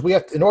other words, we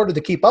have to, in order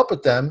to keep up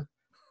with them,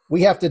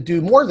 we have to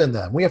do more than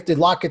them. We have to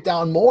lock it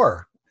down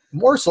more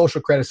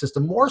social credit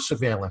system, more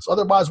surveillance.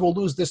 Otherwise, we'll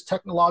lose this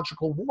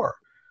technological war.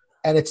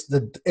 And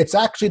it's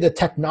actually the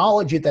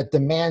technology that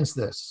demands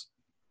this.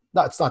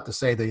 No, it's not to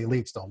say the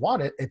elites don't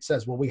want it. It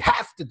says, well, we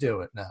have to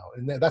do it now.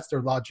 And that's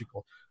their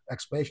logical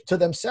explanation to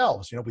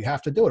themselves. We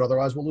have to do it.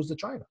 Otherwise, we'll lose to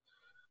China.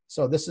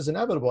 So this is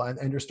inevitable.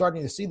 And you're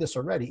starting to see this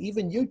already.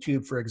 Even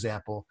YouTube, for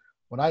example,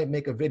 when I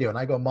make a video and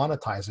I go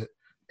monetize it,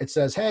 it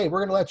says, hey, we're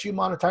going to let you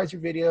monetize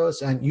your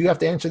videos and you have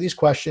to answer these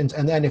questions.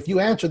 And then if you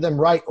answer them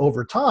right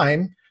over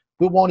time,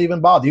 we won't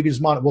even bother. You can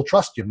just we'll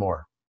trust you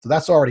more. So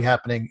that's already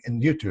happening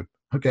in YouTube.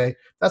 Okay.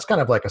 That's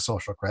kind of like a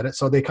social credit.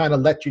 So they kind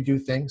of let you do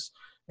things.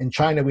 In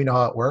China, we know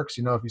how it works.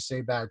 If you say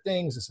bad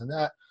things, this and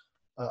that.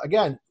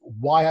 Again,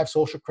 why have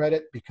social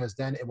credit? Because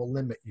then it will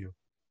limit you.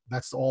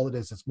 That's all it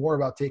is. It's more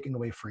about taking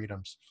away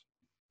freedoms.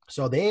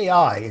 So the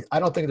AI, I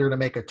don't think they're going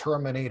to make a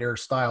Terminator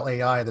style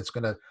AI that's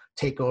going to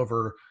take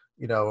over,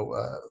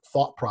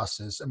 thought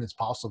process. I mean, it's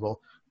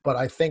possible, but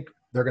I think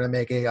they're going to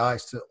make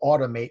AIs to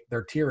automate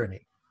their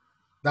tyranny.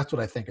 That's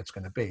what I think it's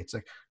going to be. It's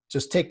like,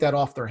 just take that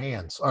off their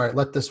hands. All right,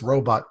 let this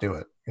robot do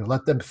it.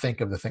 Let them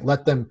think of the thing.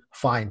 Let them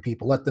find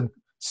people. Let them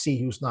see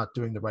who's not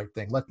doing the right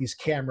thing. Let these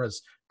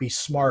cameras be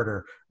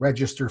smarter,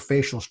 register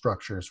facial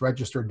structures,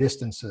 register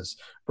distances,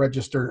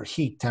 register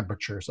heat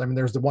temperatures. I mean,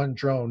 there's the one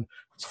drone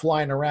that's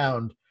flying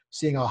around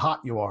seeing how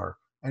hot you are.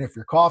 And if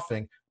you're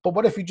coughing, but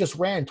what if you just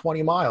ran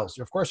 20 miles?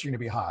 Of course you're going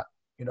to be hot.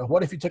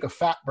 What if you took a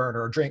fat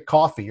burner or drank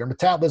coffee? Your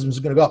metabolism is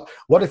going to go up.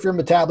 What if your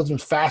metabolism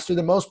is faster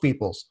than most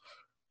people's?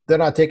 They're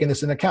not taking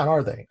this into account,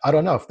 are they? I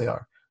don't know if they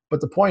are.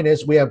 But the point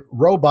is, we have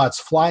robots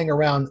flying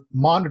around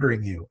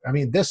monitoring you. I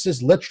mean, this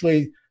is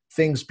literally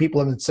things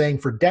people have been saying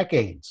for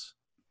decades.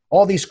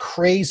 All these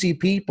crazy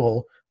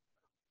people,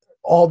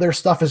 all their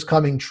stuff is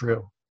coming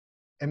true.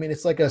 I mean,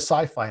 it's like a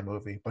sci-fi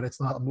movie, but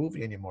it's not a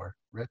movie anymore,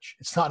 Rich.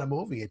 It's not a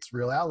movie. It's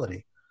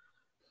reality.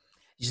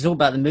 You talk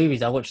about the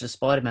movies. I watched the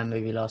Spider-Man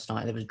movie last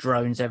night. There was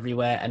drones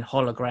everywhere and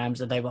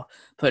holograms, and they were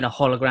putting a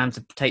hologram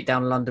to take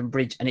down London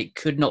Bridge, and it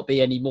could not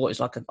be any more.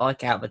 It's like an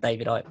Ike out of a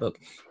David Icke book.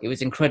 It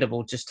was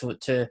incredible just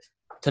to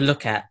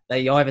look at.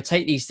 They either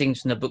take these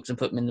things from the books and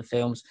put them in the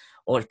films,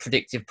 or it's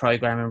predictive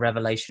programming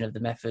revelation of the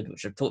method,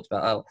 which I've talked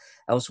about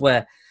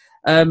elsewhere.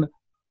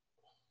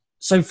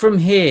 So from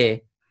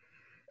here,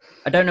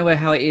 I don't know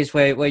how it is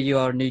where you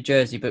are in New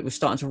Jersey, but we're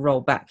starting to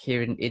roll back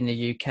here in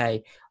the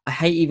UK. I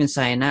hate even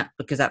saying that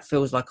because that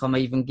feels like I'm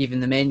even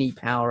giving them any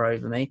power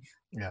over me.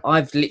 Yeah.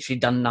 I've literally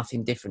done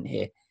nothing different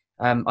here.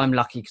 I'm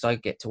lucky because I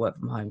get to work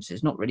from home, so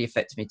it's not really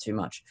affected me too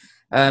much.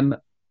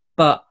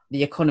 But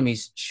the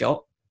economy's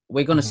shot.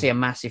 We're going to see a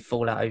massive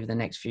fallout over the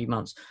next few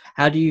months.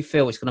 How do you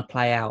feel it's going to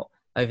play out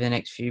over the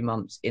next few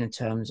months in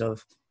terms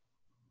of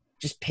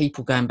just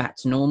people going back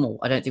to normal?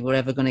 I don't think we're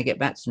ever going to get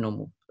back to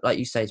normal. Like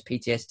you say, it's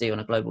PTSD on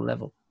a global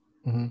level.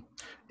 Mm-hmm.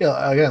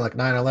 Yeah, again, like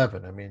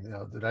 9/11. I mean,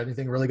 did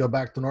anything really go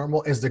back to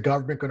normal? Is the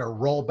government going to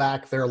roll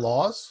back their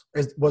laws?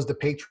 Was the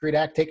Patriot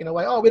Act taken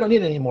away? Oh, we don't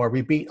need it anymore.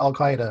 We beat Al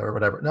Qaeda or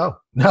whatever.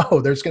 No,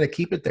 they're just going to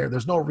keep it there.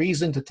 There's no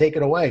reason to take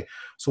it away.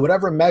 So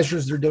whatever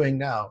measures they're doing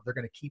now, they're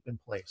going to keep in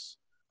place.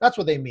 That's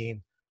what they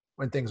mean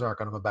when things aren't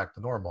going to go back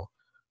to normal.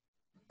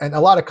 And a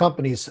lot of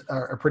companies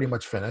are pretty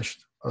much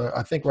finished.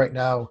 I think right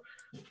now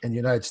in the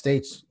United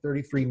States,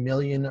 33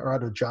 million are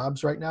out of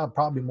jobs right now,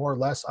 probably more or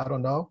less. I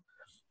don't know.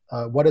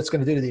 What it's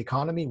going to do to the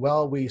economy?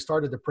 Well, we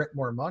started to print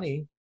more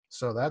money,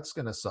 so that's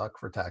going to suck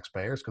for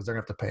taxpayers because they're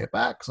going to have to pay it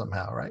back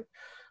somehow, right?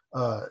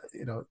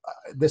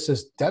 This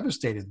has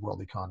devastated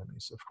world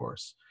economies, of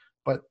course,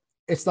 but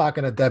it's not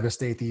going to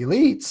devastate the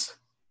elites.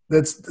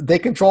 They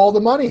control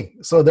the money,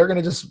 so they're going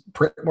to just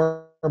print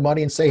more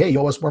money and say, "Hey, you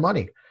owe us more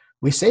money.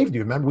 We saved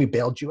you. Remember, we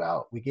bailed you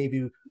out. We gave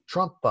you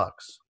Trump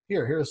bucks.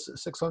 Here's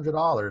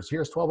 $600.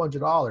 Here's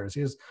 $1,200.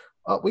 Here's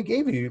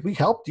we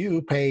helped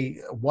you pay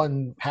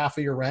one half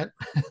of your rent.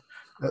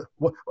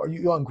 What are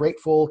you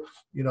ungrateful,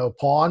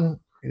 pawn?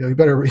 You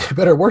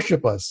better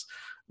worship us.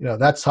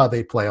 That's how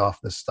they play off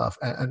this stuff.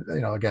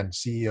 And again,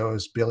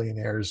 CEOs,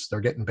 billionaires,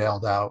 they're getting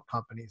bailed out.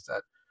 Companies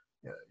that,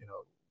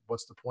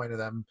 what's the point of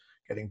them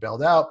getting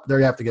bailed out?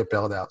 They have to get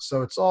bailed out.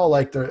 So it's all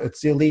like it's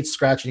the elites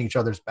scratching each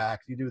other's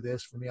back. You do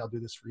this for me, I'll do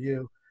this for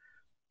you.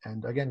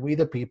 And again, we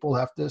the people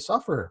have to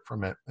suffer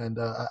from it. And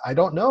I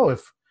don't know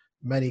if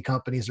many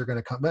companies are going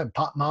to come in.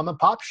 Mom and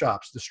pop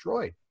shops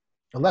destroyed,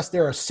 unless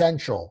they're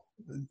essential.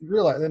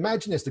 Realize,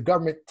 imagine this: the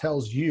government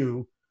tells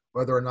you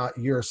whether or not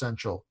you're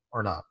essential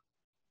or not.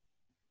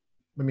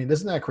 I mean,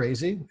 isn't that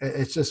crazy?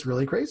 It's just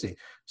really crazy.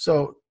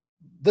 So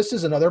this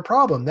is another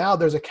problem. Now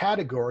there's a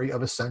category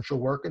of essential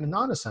work and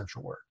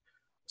non-essential work.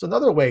 It's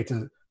another way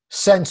to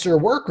censor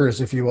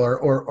workers, if you will,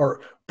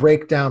 or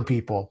break down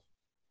people,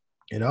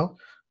 you know.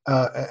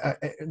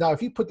 Now,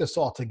 if you put this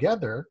all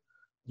together,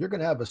 you're going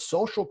to have a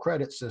social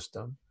credit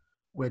system,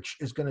 which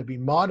is going to be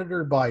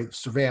monitored by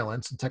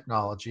surveillance and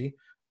technology,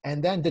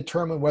 and then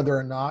determine whether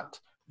or not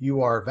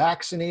you are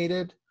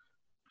vaccinated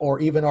or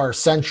even are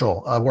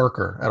essential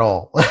worker at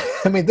all.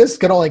 I mean, this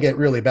could only get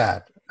really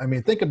bad. I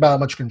mean, think about how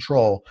much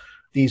control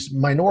these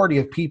minority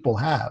of people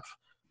have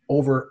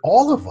over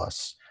all of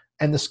us.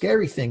 And the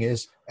scary thing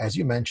is, as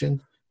you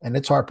mentioned, and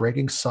it's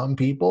heartbreaking, some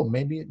people,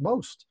 maybe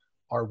most,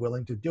 are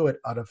willing to do it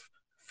out of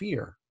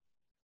fear.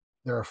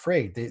 They're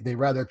afraid. They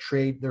rather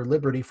trade their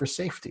liberty for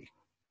safety.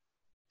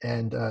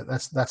 And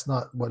that's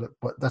not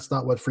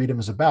what freedom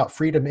is about.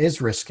 Freedom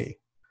is risky.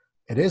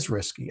 It is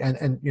risky.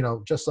 And you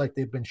know, just like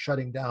they've been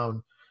shutting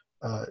down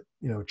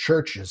you know,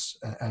 churches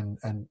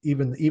and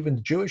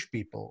even Jewish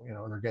people, you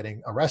know, they're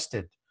getting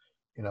arrested,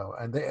 you know,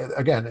 and they,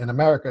 again, in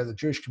America, the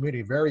Jewish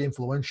community, very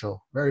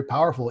influential, very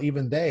powerful.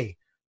 Even they,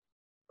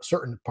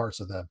 certain parts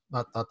of them,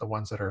 not the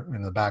ones that are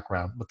in the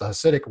background, but the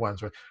Hasidic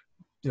ones, you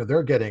know,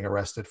 they're getting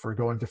arrested for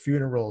going to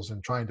funerals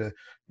and trying to,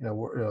 you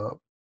know,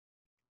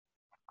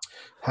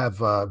 have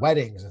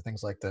weddings and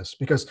things like this.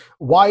 Because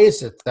why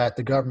is it that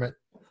the government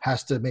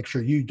has to make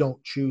sure you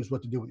don't choose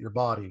what to do with your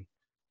body?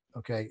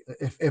 Okay,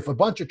 if a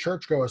bunch of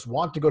churchgoers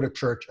want to go to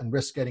church and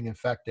risk getting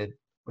infected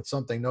with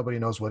something nobody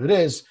knows what it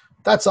is,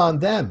 that's on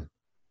them.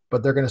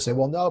 But they're going to say,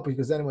 well, no,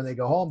 because then when they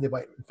go home, they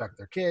might infect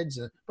their kids.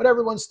 But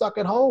everyone's stuck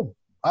at home.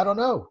 I don't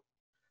know.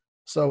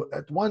 So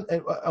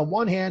on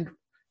one hand,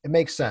 it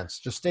makes sense.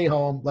 Just stay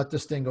home, let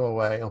this thing go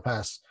away, it'll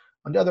pass.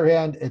 On the other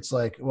hand, it's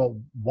like, well,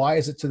 why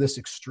is it to this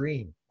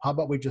extreme? How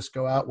about we just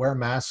go out, wear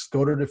masks,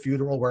 go to the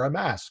funeral, wear a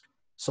mask,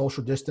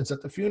 social distance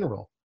at the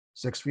funeral,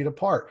 6 feet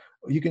apart.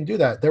 You can do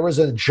that. There was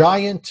a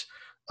giant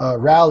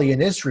rally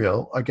in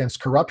Israel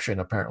against corruption,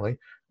 apparently,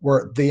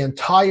 where the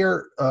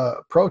entire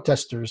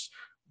protesters,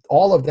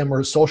 all of them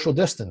were social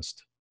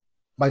distanced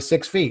by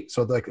 6 feet.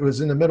 So like it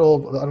was in the middle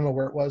of, I don't know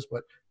where it was, but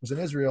it was in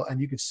Israel.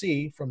 And you could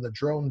see from the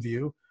drone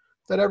view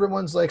that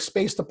everyone's like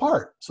spaced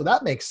apart. So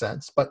that makes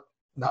sense. But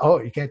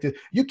no, you can't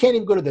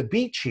even go to the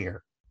beach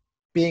here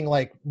being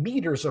like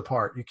meters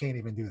apart. You can't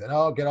even do that.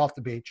 Oh, get off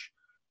the beach.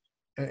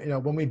 You know,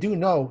 when we do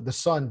know the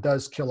sun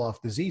does kill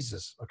off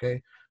diseases,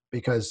 okay,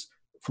 because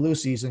flu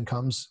season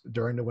comes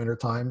during the winter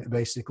time,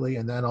 basically,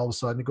 and then all of a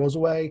sudden it goes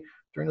away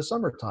during the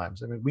summer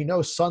times. I mean, we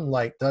know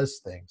sunlight does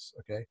things,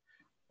 okay?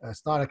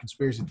 It's not a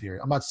conspiracy theory.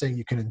 I'm not saying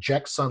you can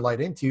inject sunlight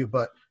into you,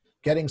 but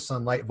getting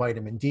sunlight,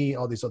 vitamin D,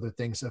 all these other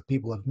things that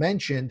people have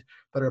mentioned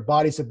that our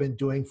bodies have been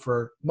doing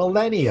for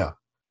millennia.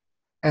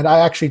 And I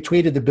actually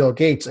tweeted to Bill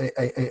Gates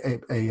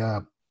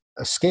a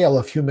scale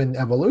of human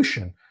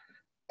evolution.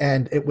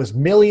 And it was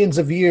millions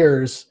of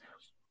years.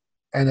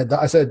 And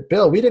I said,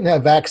 Bill, we didn't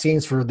have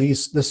vaccines for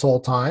this whole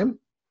time.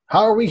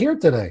 How are we here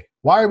today?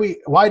 Why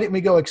didn't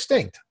we go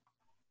extinct?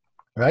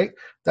 Right?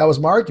 That was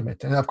my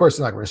argument. And of course,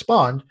 I'm not going to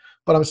respond,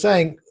 but I'm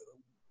saying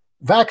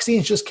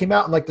vaccines just came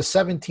out in like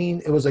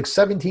it was like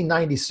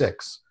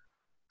 1796.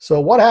 So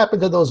what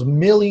happened to those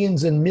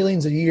millions and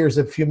millions of years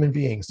of human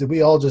beings? Did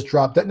we all just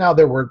drop that? Now,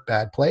 there were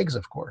bad plagues,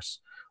 of course.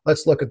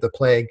 Let's look at the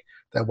plague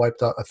that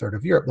wiped out a third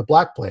of Europe, the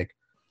Black Plague.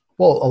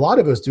 Well, a lot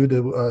of it was due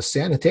to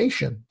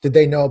sanitation. Did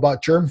they know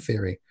about germ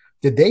theory?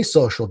 Did they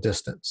social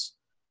distance?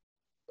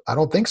 I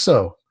don't think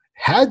so.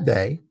 Had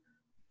they,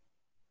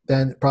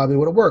 then it probably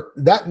would have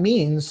worked. That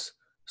means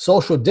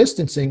social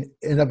distancing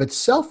in of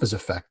itself is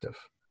effective.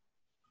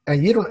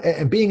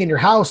 And being in your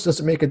house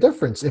doesn't make a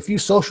difference. If you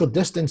social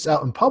distance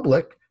out in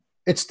public,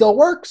 it still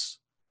works.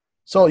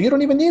 So you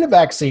don't even need a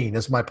vaccine,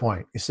 is my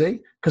point, you see?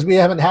 Because we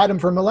haven't had them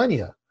for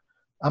millennia.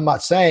 I'm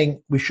not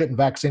saying we shouldn't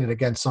vaccinate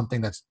against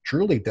something that's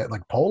truly dead,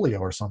 like polio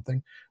or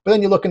something. But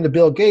then you look into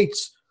Bill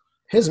Gates,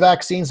 his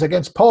vaccines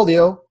against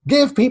polio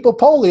give people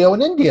polio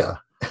in India,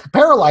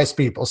 paralyze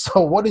people. So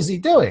what is he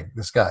doing,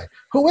 this guy?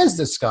 Who is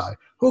this guy?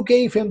 Who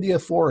gave him the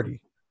authority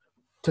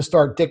to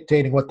start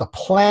dictating what the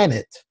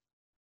planet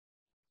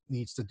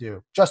needs to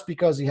do? Just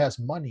because he has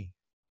money,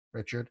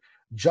 Richard.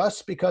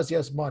 Just because he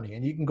has money.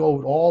 And you can go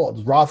with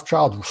all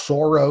Rothschild,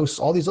 Soros,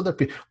 all these other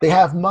people. They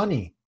have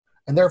money.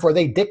 And therefore,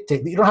 they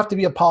dictate. You don't have to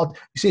be a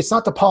politician. You see, it's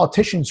not the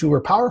politicians who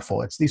are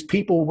powerful. It's these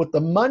people with the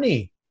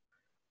money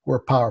who are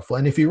powerful.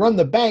 And if you run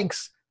the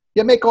banks,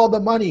 you make all the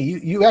money.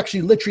 You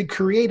actually literally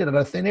create it out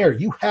of thin air.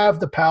 You have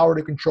the power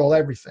to control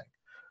everything.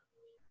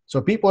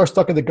 So people are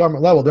stuck at the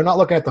government level. They're not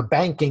looking at the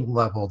banking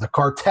level, the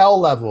cartel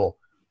level.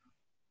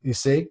 You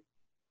see?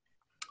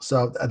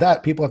 So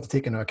that people have to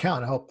take into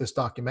account. I hope this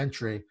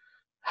documentary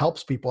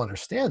helps people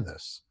understand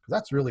this.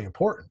 That's really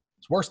important.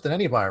 It's worse than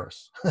any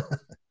virus.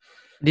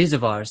 It is a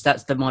virus.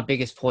 That's my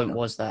biggest point.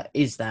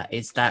 Is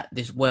that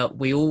this world,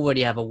 we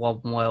already have a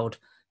one world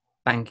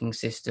banking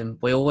system.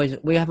 We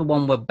have a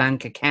one world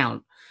bank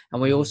account,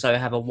 and we also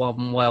have a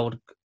one world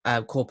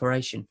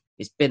corporation.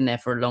 It's been there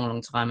for a long,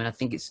 long time, and I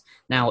think it's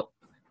now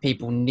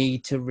people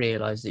need to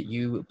realize that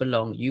you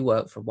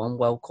work for one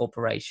world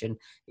corporation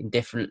in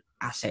different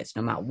assets.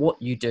 No matter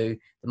what you do,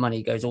 the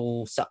money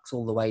sucks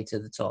all the way to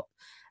the top,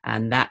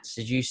 and that's,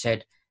 as you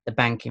said, the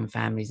banking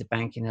families, the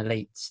banking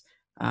elites.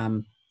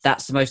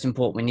 That's the most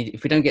important.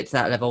 If we don't get to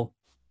that level,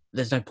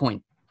 there's no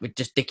point. We're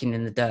just dicking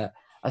in the dirt.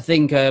 I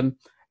think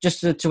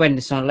just to end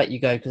this, I'll let you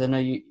go because I know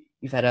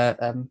you've had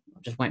I'm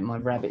just waiting. My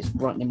rabbits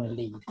right near my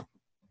lead. Come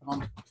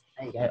on.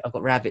 There you go. I've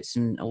got rabbits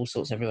and all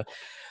sorts everywhere.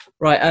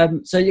 Right.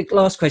 So your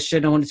last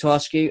question I wanted to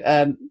ask you.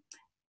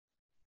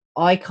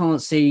 I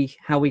can't see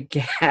how we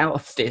get out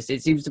of this.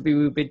 It seems to be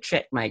we've been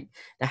checkmate.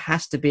 There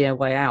has to be a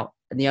way out.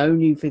 And the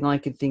only thing I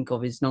can think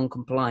of is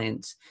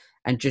non-compliance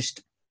and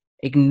just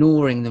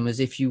ignoring them as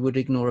if you would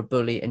ignore a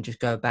bully and just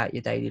go about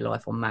your daily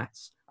life en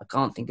masse. I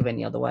can't think of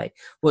any other way.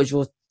 What's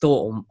your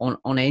thought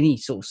on any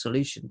sort of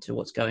solution to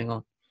what's going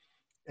on?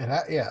 And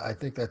I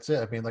think that's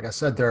it. I mean, like I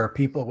said, there are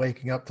people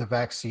waking up to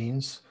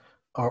vaccines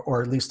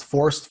or at least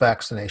forced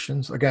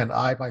vaccinations. Again,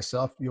 I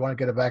myself, you want to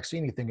get a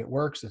vaccine, you think it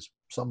works.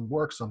 Some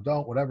work, some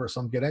don't, whatever.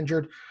 Some get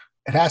injured.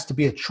 It has to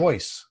be a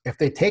choice. If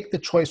they take the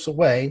choice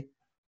away,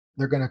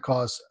 they're going to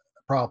cause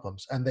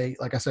problems. And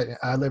like I said,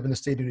 I live in the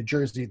state of New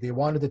Jersey. They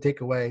wanted to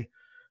take away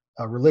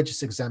a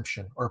religious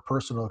exemption or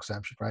personal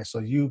exemption, right? So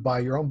you, by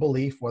your own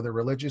belief, whether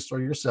religious or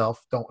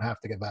yourself, don't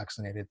have to get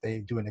vaccinated. They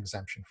do an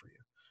exemption for you.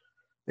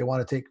 You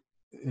want to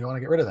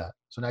get rid of that.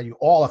 So now you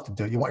all have to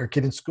do it. You want your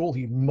kid in school,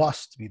 he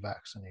must be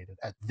vaccinated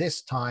at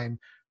this time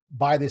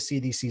by the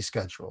CDC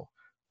schedule.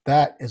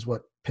 That is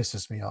what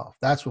pisses me off.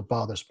 That's what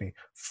bothers me.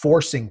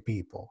 Forcing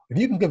people. If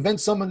you can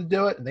convince someone to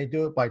do it and they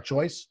do it by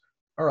choice,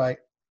 all right,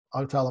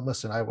 I'll tell them,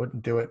 listen, I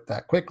wouldn't do it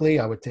that quickly.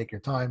 I would take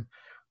your time.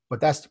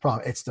 But that's the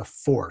problem. It's the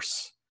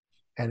force.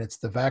 And it's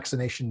the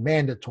vaccination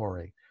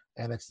mandatory.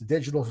 And it's the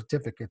digital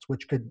certificates,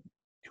 which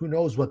who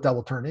knows what that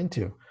will turn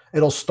into.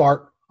 It'll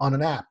start on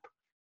an app.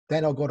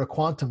 Then I'll go to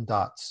quantum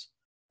dots.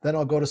 Then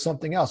I'll go to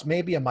something else,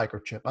 maybe a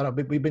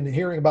microchip. We've been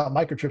hearing about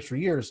microchips for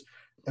years.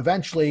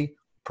 Eventually,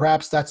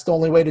 perhaps that's the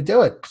only way to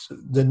do it.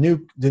 The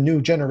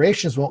new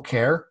generations won't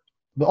care.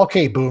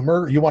 Okay,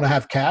 boomer, you want to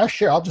have cash?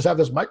 Sure, I'll just have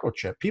this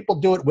microchip. People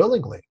do it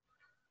willingly.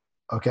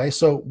 Okay,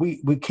 so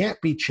we can't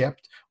be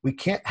chipped. We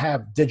can't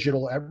have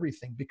digital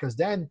everything because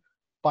then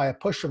by a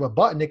push of a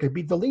button, it could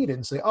be deleted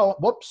and say, oh,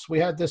 whoops, we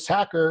had this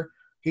hacker.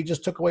 He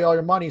just took away all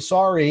your money.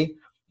 Sorry.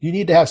 You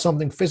need to have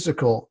something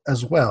physical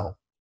as well.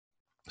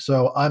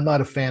 So I'm not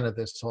a fan of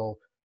this whole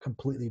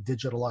completely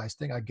digitalized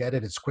thing. I get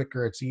it. It's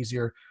quicker. It's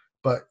easier.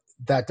 But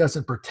that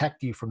doesn't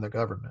protect you from the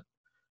government.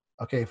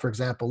 Okay, for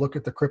example, look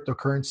at the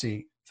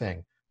cryptocurrency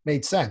thing.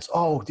 Made sense.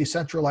 Oh,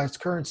 decentralized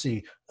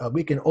currency.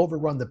 We can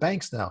overrun the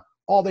banks now.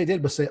 All they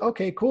did was say,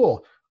 okay,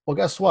 cool. Well,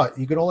 guess what?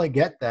 You can only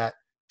get that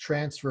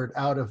transferred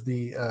out of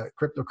the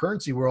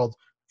cryptocurrency world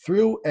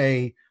through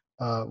a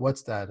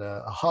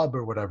hub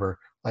or whatever,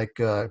 like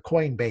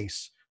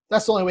Coinbase.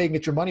 That's the only way you can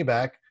get your money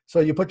back. So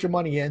you put your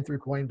money in through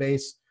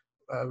Coinbase,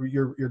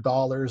 your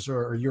dollars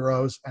or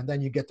euros, and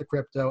then you get the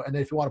crypto. And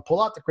if you want to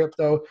pull out the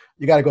crypto,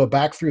 you got to go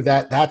back through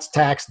that. That's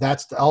taxed.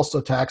 That's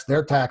also taxed.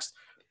 They're taxed.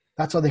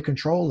 That's how they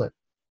control it.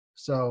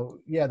 So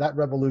yeah, that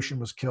revolution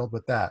was killed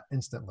with that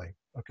instantly.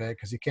 Okay,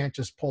 because you can't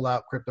just pull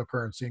out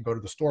cryptocurrency and go to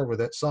the store with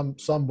it. Some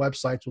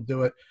websites will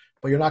do it,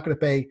 but you're not going to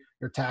pay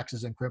your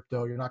taxes in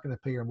crypto. You're not going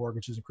to pay your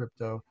mortgages in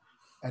crypto.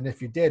 And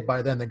if you did,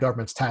 by then the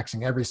government's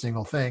taxing every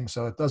single thing.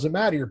 So it doesn't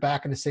matter. You're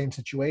back in the same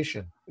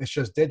situation. It's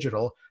just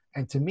digital.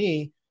 And to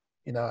me,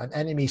 an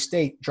enemy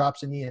state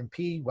drops an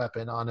EMP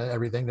weapon on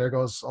everything. There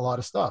goes a lot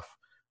of stuff.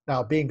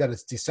 Now, being that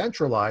it's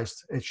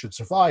decentralized, it should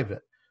survive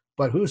it.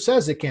 But who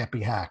says it can't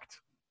be hacked?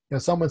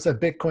 Someone said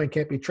Bitcoin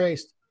can't be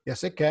traced.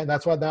 Yes, it can.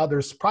 That's why now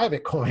there's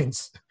private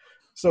coins.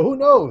 So who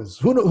knows?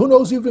 Who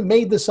knows who even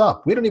made this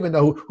up? We don't even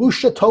know who's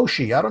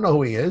Satoshi. I don't know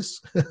who he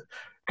is.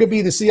 Could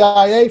be the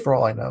CIA for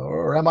all I know,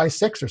 or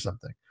MI6 or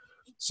something.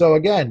 So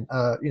again,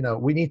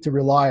 we need to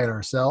rely on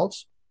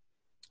ourselves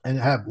and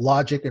have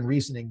logic and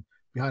reasoning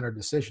behind our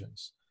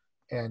decisions.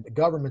 And the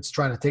government's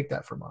trying to take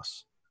that from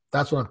us.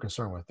 That's what I'm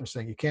concerned with. They're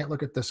saying you can't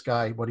look at this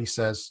guy, what he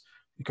says,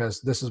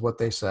 because this is what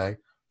they say.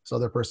 This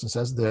other person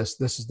says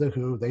this is the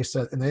who they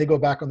said, and they go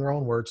back on their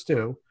own words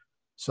too.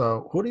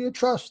 So who do you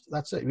trust?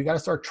 That's it. We got to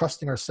start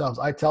trusting ourselves.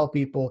 I tell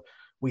people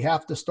we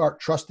have to start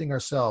trusting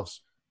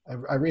ourselves.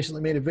 I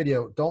recently made a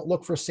video. Don't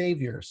look for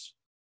saviors.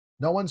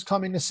 No one's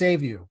coming to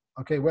save you.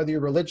 Okay, whether you're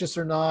religious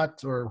or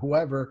not, or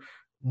whoever,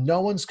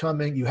 no one's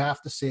coming. You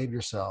have to save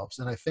yourselves.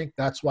 And I think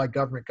that's why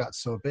government got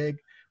so big,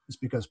 is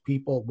because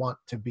people want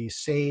to be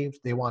saved.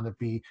 They want to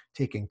be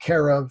taken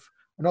care of.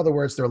 In other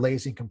words, they're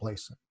lazy and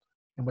complacent.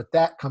 And with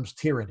that comes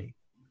tyranny.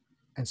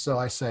 And so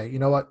I say, you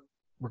know what?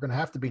 We're going to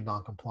have to be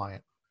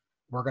non-compliant.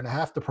 We're going to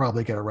have to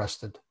probably get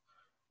arrested.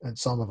 And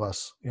some of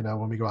us,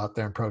 when we go out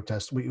there and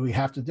protest, we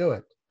have to do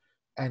it.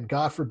 And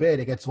God forbid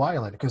it gets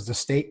violent, because the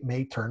state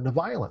may turn to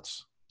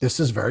violence. This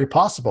is very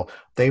possible.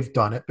 They've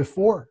done it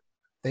before.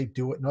 They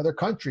do it in other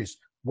countries.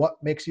 What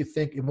makes you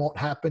think it won't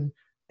happen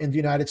in the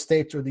United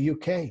States or the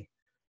UK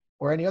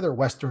or any other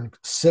Western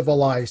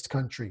civilized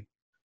country?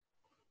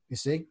 You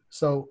see?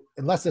 So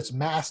unless it's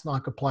mass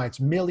noncompliance,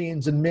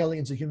 millions and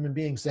millions of human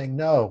beings saying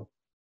no,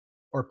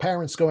 or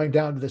parents going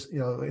down to this,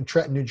 in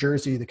Trenton, New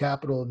Jersey, the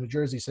capital of New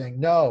Jersey, saying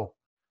no,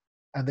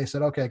 and they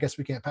said, okay, I guess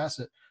we can't pass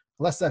it.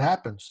 Unless that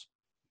happens,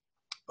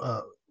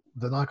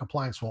 the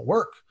noncompliance won't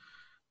work.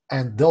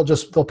 and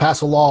they'll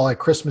pass a law like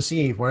Christmas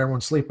Eve when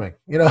everyone's sleeping.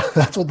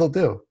 That's what they'll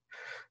do.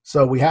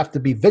 So we have to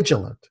be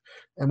vigilant,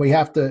 and we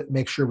have to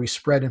make sure we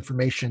spread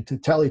information to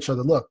tell each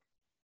other, look,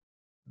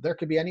 there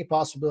could be any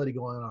possibility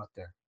going on out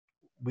there.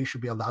 We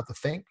should be allowed to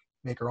think,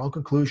 make our own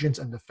conclusions,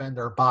 and defend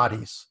our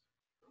bodies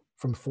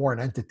from foreign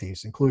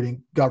entities,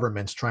 including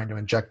governments trying to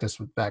inject us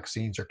with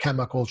vaccines or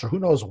chemicals or who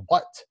knows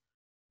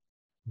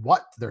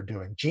what they're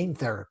doing. Gene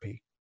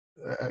therapy,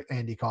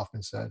 Andy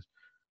Kaufman said,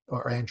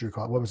 or Andrew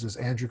Kaufman. What was this?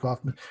 Andrew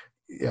Kaufman.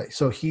 Yeah.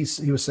 So he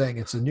was saying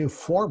it's a new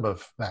form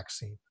of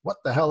vaccine. What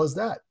the hell is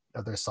that?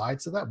 Are there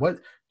sides to that? What,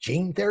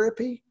 gene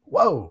therapy?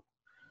 Whoa.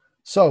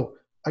 So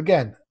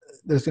again,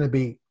 there's going to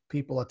be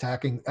people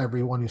attacking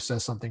everyone who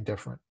says something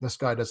different. This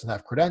guy doesn't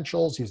have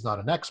credentials. He's not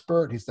an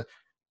expert.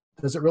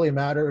 Does it really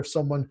matter if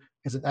someone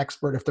is an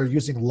expert if they're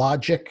using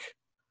logic?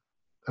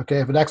 Okay,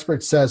 if an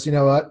expert says, you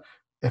know what,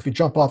 if you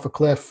jump off a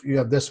cliff, you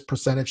have this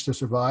percentage to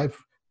survive.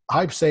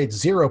 I'd say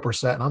it's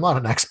 0%, and I'm not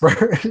an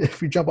expert.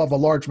 If you jump off a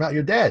large mountain,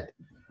 you're dead.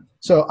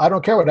 So I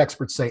don't care what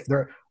experts say.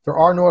 There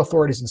are no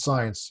authorities in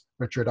science,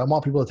 Richard. I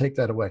want people to take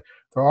that away.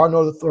 There are no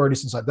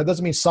authorities in science. That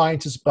doesn't mean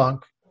science is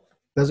bunk.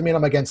 Doesn't mean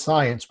I'm against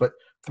science, but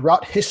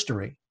throughout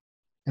history,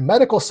 in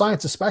medical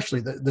science especially,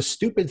 the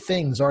stupid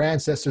things our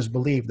ancestors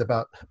believed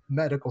about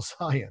medical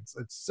science.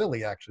 It's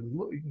silly, actually.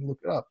 You can look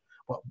it up.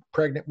 Well,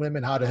 pregnant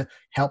women, how to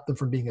help them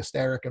from being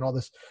hysteric and all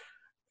this.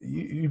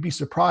 You'd be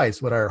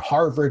surprised what our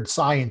Harvard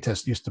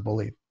scientists used to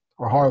believe,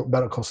 or Harvard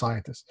medical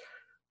scientists.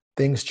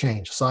 Things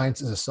change.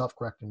 Science is a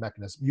self-correcting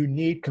mechanism. You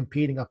need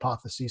competing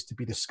hypotheses to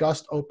be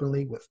discussed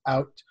openly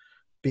without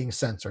being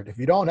censored. If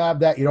you don't have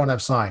that, you don't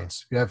have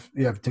science. You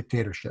have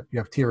dictatorship. You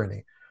have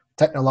tyranny.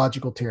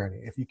 Technological tyranny.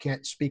 If you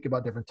can't speak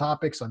about different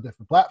topics on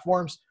different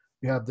platforms,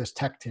 you have this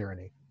tech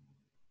tyranny.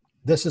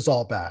 This is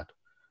all bad.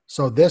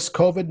 So this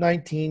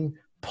COVID-19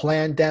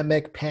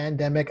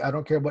 pandemic, I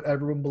don't care what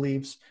everyone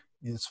believes.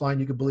 It's fine.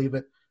 You can believe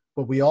it.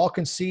 But we all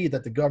can see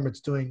that the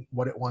government's doing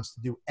what it wants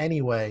to do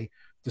anyway,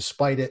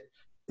 despite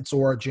its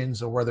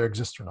origins or whether it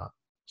exists or not.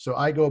 So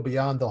I go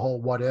beyond the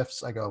whole what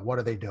ifs. I go, what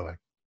are they doing?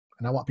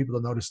 And I want people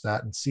to notice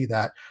that and see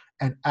that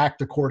and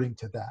act according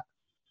to that.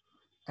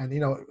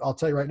 And, I'll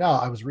tell you right now,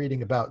 I was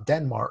reading about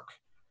Denmark.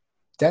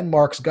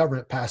 Denmark's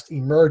government passed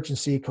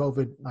emergency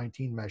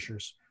COVID-19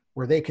 measures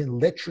where they can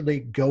literally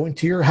go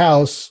into your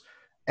house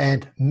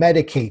and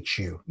medicate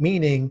you,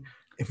 meaning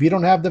if you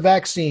don't have the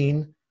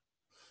vaccine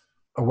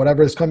or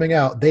whatever is coming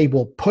out, they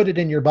will put it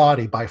in your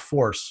body by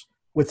force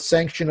with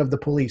sanction of the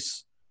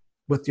police,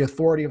 with the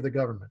authority of the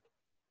government.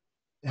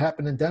 It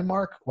happened in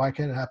Denmark. Why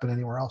can't it happen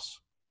anywhere else?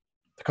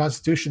 The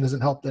Constitution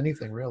hasn't helped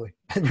anything, really.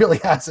 It really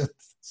hasn't.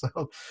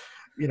 So,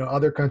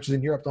 other countries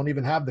in Europe don't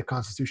even have the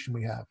Constitution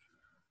we have.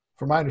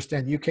 From my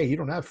understanding, UK, you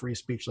don't have free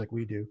speech like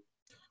we do,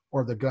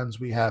 or the guns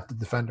we have to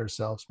defend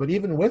ourselves. But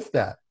even with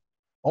that,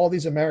 all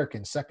these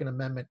Americans, Second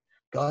Amendment,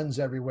 guns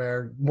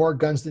everywhere, more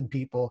guns than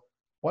people.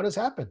 What has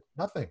happened?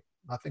 Nothing.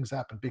 Nothing's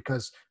happened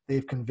because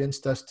they've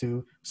convinced us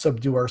to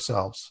subdue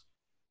ourselves.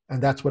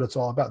 And that's what it's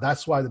all about.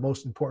 That's why the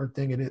most important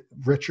thing in it,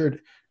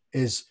 Richard,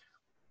 is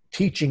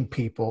teaching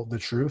people the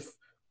truth,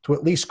 to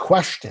at least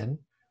question.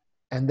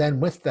 And then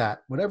with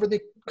that, whatever they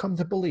come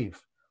to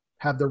believe,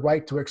 have the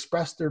right to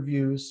express their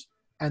views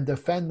and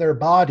defend their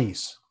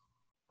bodies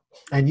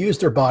and use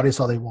their bodies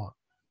how they want.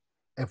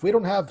 If we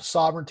don't have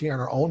sovereignty on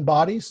our own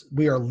bodies,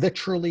 we are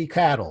literally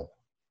cattle.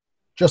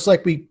 Just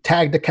like we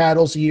tag the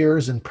cattle's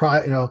ears and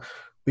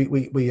we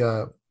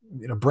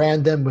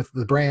brand them with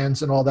the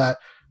brands and all that.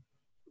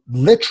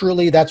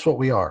 Literally, that's what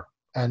we are.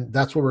 And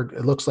that's what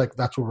it looks like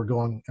that's where we're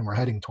going and we're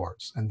heading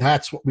towards. And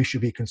that's what we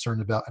should be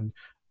concerned about. And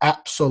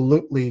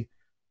absolutely,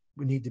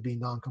 we need to be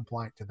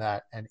non-compliant to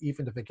that. And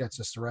even if it gets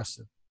us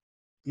arrested,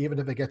 even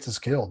if it gets us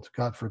killed,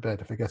 God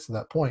forbid, if it gets to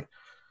that point.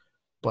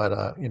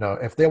 But,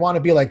 if they want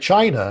to be like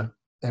China,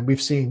 and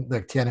we've seen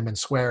like Tiananmen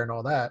Square and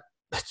all that,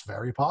 it's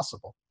very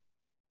possible.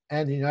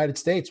 And in the United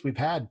States, we've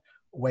had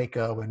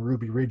Waco and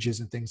Ruby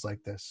Ridges and things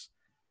like this.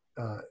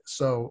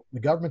 So the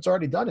government's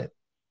already done it.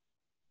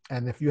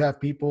 And if you have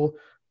people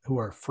who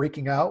are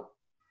freaking out,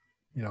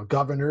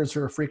 governors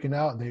who are freaking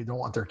out and they don't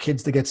want their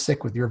kids to get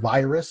sick with your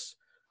virus,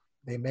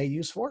 they may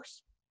use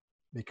force,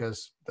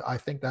 because I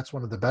think that's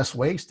one of the best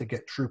ways to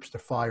get troops to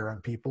fire on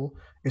people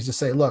is to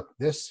say, look,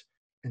 this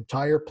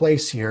entire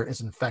place here is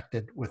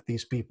infected with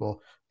these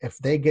people. If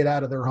they get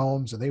out of their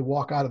homes and they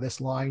walk out of this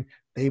line,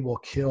 they will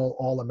kill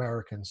all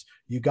Americans.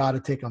 You got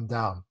to take them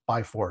down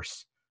by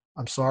force.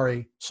 I'm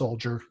sorry,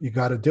 soldier, you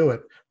got to do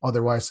it.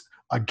 Otherwise,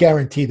 I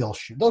guarantee they'll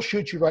shoot. They'll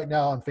shoot you right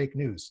now on fake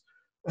news.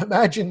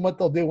 Imagine what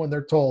they'll do when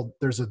they're told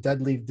there's a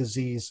deadly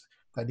disease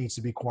that needs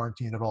to be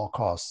quarantined at all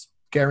costs.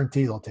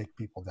 Guarantee they'll take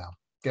people down.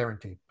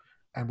 Guaranteed.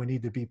 And we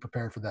need to be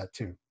prepared for that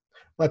too.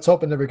 Let's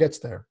hope it never gets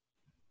there.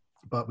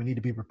 But we need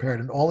to be prepared.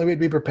 And the only way to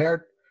be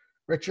prepared,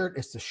 Richard,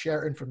 is to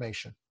share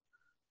information.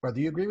 Whether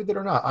you agree with it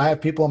or not. I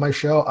have people on my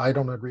show, I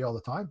don't agree all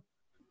the time.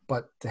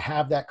 But to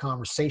have that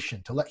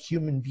conversation, to let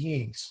human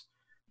beings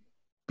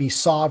be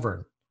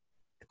sovereign,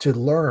 to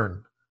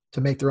learn,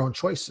 to make their own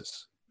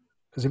choices.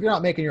 Because if you're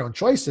not making your own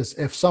choices,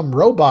 if some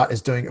robot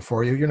is doing it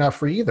for you, you're not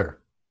free either.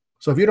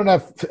 So if you don't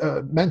have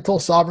mental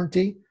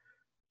sovereignty,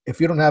 if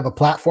you don't have a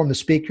platform to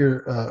speak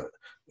your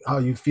how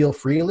you feel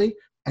freely,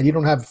 and you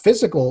don't have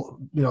physical,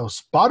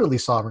 bodily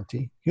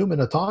sovereignty,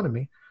 human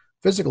autonomy,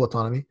 physical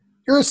autonomy,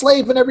 you're a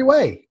slave in every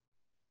way.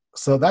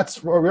 So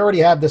that's where we already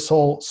have this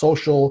whole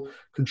social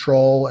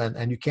control,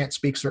 and you can't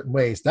speak certain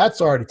ways.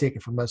 That's already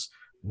taken from us.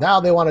 Now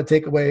they want to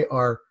take away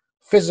our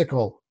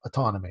physical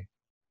autonomy.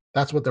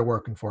 That's what they're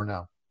working for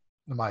now,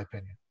 in my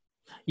opinion.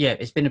 Yeah,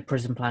 it's been a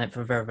prison planet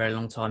for a very, very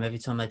long time. Every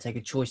time they take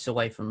a choice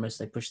away from us,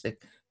 they push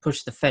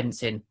the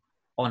fence in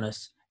on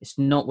us.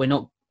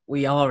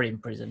 We are in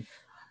prison.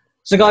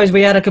 So guys,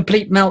 we had a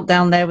complete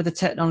meltdown there with the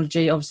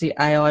technology. Obviously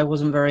AI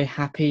wasn't very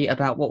happy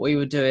about what we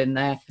were doing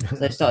there. So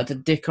they started to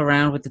dick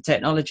around with the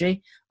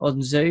technology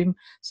on Zoom.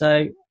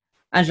 So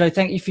Angelo,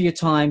 thank you for your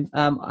time.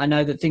 I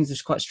know that things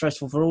are quite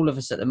stressful for all of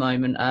us at the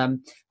moment,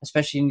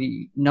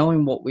 especially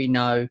knowing what we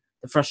know,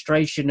 the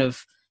frustration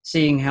of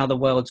seeing how the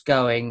world's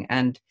going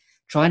and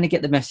trying to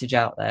get the message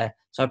out there.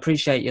 So I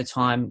appreciate your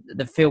time.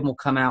 The film will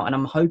come out, and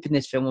I'm hoping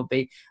this film will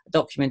be a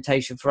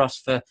documentation for us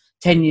for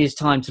 10 years'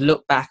 time to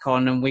look back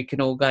on, and we can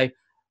all go,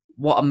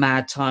 what a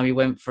mad time we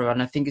went through.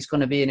 And I think it's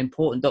going to be an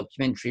important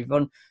documentary,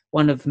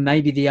 one of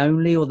maybe the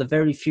only or the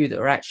very few that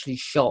are actually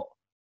shot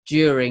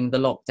during the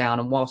lockdown,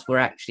 and whilst we're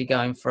actually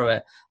going through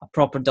it, a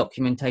proper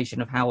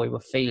documentation of how we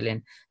were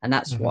feeling. And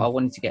that's what I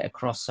wanted to get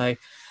across. So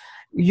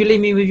you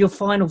leave me with your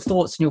final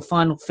thoughts and your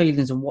final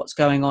feelings on what's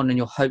going on and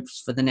your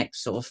hopes for the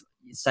next sort of,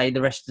 say,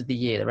 the rest of the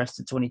year, the rest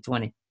of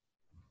 2020.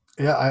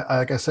 Yeah,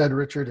 like I said,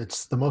 Richard,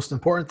 it's the most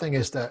important thing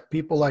is that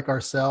people like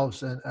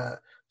ourselves and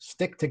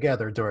stick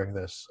together during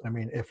this. I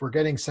mean, if we're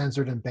getting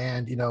censored and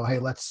banned, hey,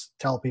 let's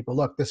tell people,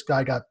 look, this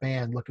guy got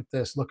banned. Look at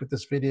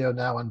this video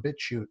now on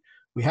BitChute.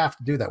 We have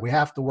to do that. We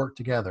have to work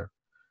together.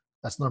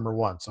 That's number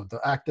one. So the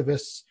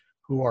activists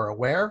who are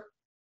aware,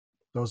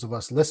 those of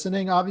us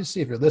listening,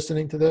 obviously, if you're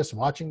listening to this,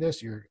 watching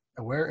this, you're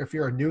aware. If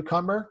you're a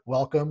newcomer,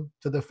 welcome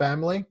to the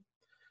family.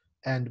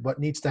 And what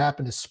needs to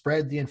happen is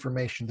spread the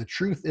information. The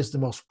truth is the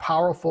most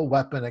powerful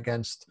weapon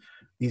against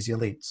these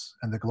elites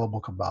and the global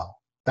cabal.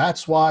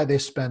 That's why they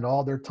spend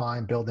all their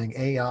time building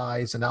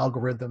AIs and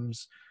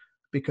algorithms,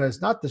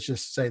 because not to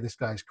just say this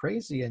guy's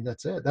crazy and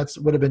that's it. That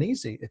would have been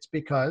easy. It's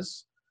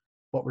because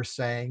what we're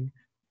saying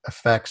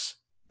affects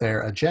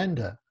their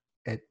agenda.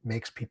 It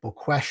makes people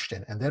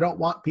question, and they don't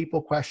want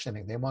people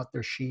questioning. They want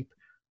their sheep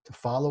to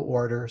follow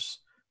orders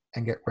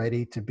and get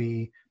ready to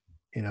be,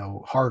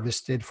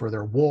 harvested for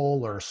their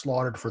wool or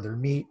slaughtered for their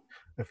meat.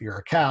 If you're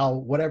a cow,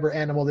 whatever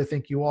animal they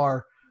think you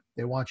are,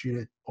 they want you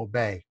to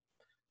obey.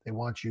 They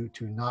want you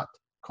to not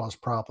cause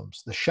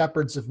problems. The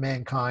shepherds of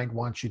mankind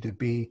want you to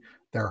be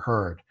their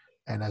herd.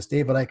 And as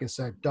David Icke has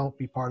said, don't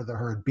be part of the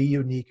herd. Be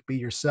unique, be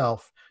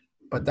yourself.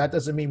 But that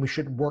doesn't mean we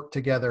shouldn't work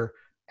together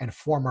and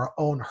form our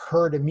own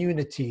herd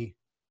immunity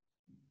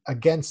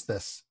against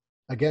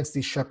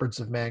these shepherds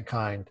of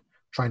mankind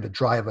trying to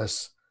drive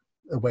us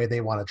the way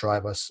they want to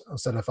drive us,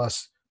 instead of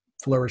us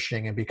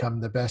flourishing and become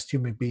the best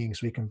human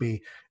beings we can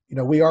be.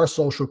 We are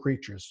social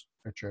creatures,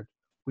 Richard.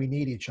 We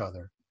need each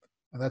other.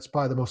 And that's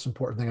probably the most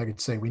important thing I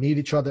could say. We need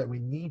each other, and we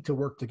need to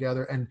work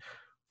together. And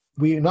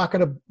we're not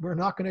going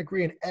to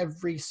agree on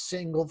every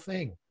single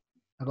thing.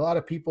 And a lot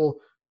of people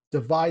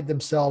divide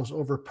themselves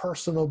over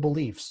personal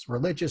beliefs,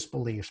 religious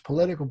beliefs,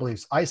 political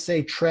beliefs. I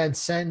say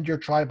transcend your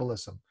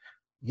tribalism.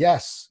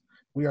 Yes,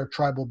 we are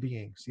tribal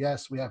beings.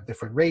 Yes, we have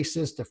different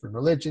races, different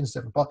religions,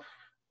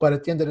 but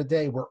at the end of the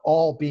day, we're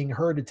all being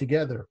herded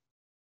together.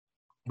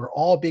 We're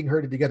all being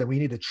herded together. We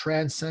need to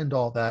transcend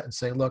all that and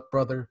say, look,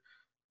 brother,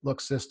 look,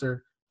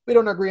 sister, we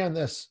don't agree on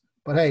this,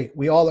 but hey,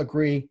 we all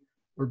agree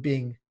we're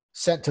being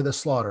sent to the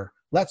slaughter.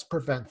 Let's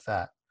prevent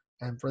that.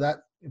 And for that,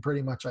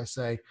 pretty much I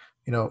say,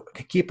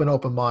 keep an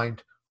open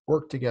mind,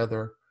 work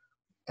together,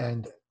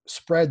 and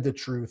spread the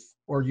truth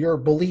or your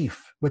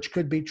belief, which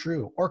could be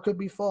true or could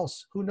be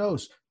false. Who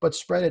knows? But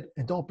spread it,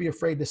 and don't be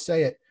afraid to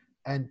say it.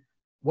 And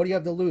what do you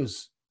have to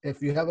lose?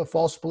 If you have a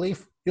false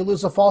belief, you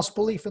lose a false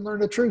belief and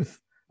learn the truth.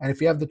 And if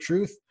you have the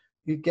truth,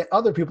 you get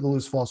other people to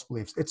lose false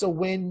beliefs. It's a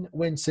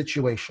win-win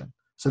situation.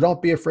 So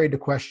don't be afraid to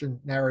question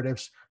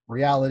narratives,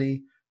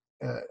 reality,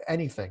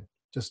 anything.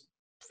 Just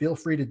feel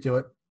free to do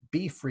it.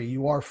 Be free.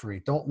 You are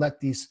free. Don't let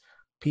these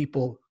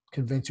people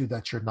convince you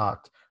that you're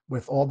not,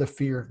 with all the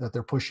fear that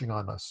they're pushing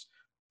on us.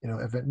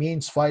 If it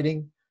means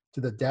fighting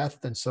to the death,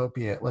 then so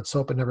be it. Let's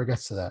hope it never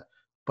gets to that.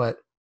 But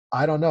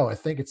I don't know. I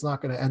think it's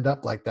not going to end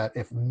up like that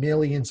if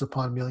millions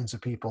upon millions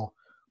of people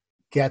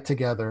get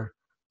together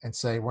and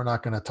say, we're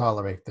not going to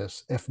tolerate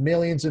this. If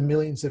millions and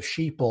millions of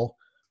sheeple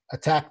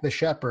attack the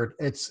shepherd,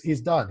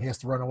 he's done. He has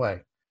to run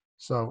away.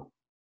 So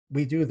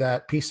we do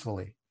that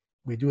peacefully.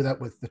 We do that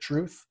with the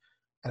truth.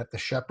 And if the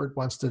shepherd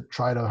wants to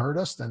try to hurt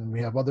us, then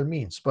we have other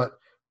means. But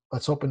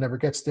let's hope it never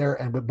gets there.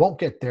 And it won't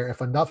get there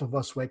if enough of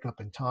us wake up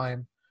in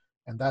time.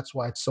 And that's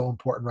why it's so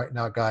important right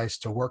now, guys,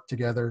 to work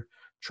together,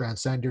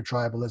 transcend your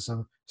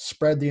tribalism,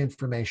 spread the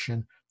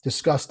information,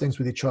 discuss things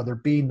with each other,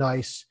 be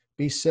nice,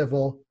 be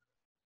civil,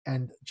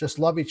 and just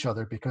love each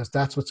other, because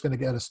that's what's going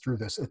to get us through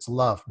this. It's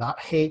love, not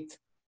hate.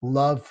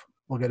 Love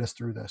will get us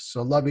through this.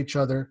 So love each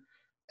other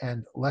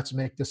And let's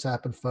make this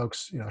happen,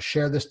 folks.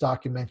 Share this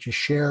documentary,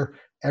 share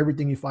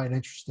everything you find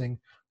interesting,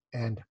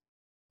 and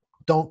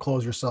don't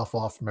close yourself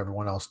off from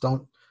everyone else.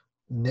 Don't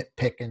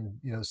nitpick and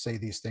say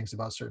these things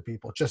about certain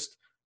people. Just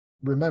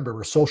remember,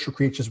 we're social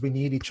creatures. We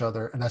need each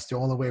other, and that's the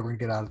only way we're going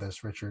to get out of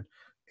this, Richard,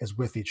 is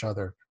with each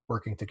other,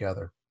 working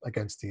together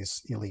against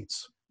these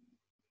elites.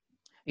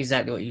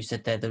 Exactly what you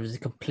said there. There was a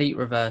complete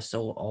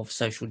reversal of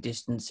social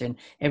distancing.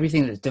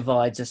 Everything that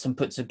divides us and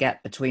puts a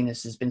gap between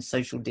us has been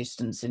social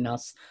distancing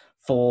us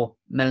for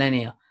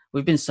millennia.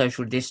 We've been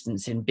social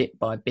distancing bit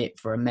by bit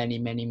for many,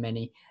 many,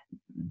 many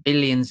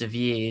billions of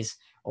years,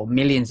 or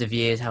millions of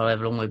years,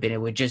 however long we've been here.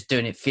 We're just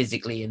doing it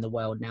physically in the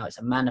world now. It's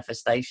a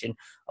manifestation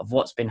of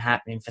what's been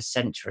happening for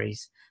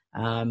centuries.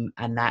 And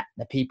that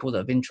the people that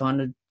have been trying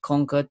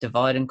to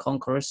divide and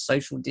conquer us,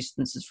 social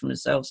distances from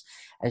themselves.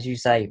 As you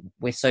say,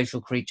 we're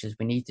social creatures.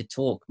 We need to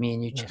talk. Me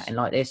and you chatting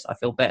like this, I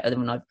feel better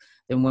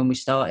than when we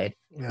started.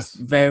 Yes. It's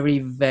very,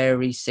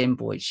 very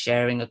simple. It's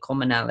sharing a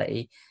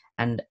commonality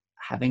and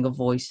having a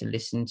voice and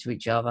listening to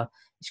each other.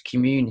 It's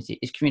community.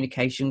 It's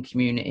communication,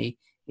 community.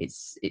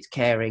 It's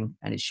caring,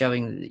 and it's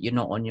showing that you're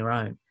not on your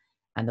own.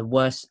 And the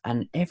worst,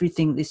 and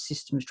everything this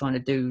system is trying to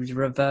do is a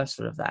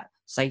reversal of that.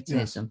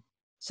 Satanism. Yes.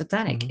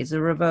 Satanic. Mm-hmm. It's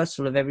a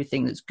reversal of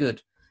everything that's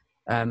good,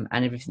 and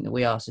everything that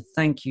we are. So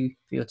thank you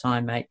for your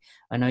time, mate.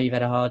 I know you've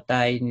had a hard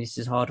day, and this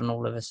is hard on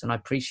all of us, and I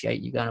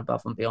appreciate you going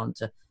above and beyond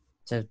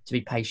to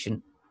be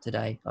patient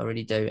today. I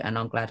really do, and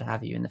I'm glad to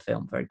have you in the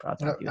film. Very proud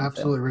to have you in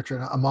Absolutely, the film.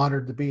 Richard. I'm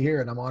honored to be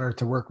here, and I'm honored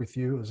to work with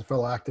you as a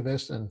fellow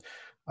activist, and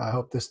I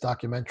hope this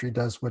documentary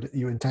does what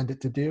you intend it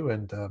to do,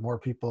 and more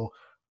people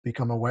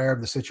become aware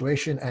of the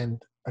situation,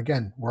 and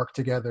again, work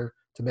together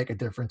to make a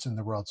difference in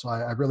the world. So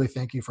I really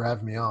thank you for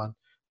having me on.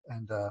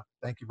 And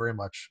thank you very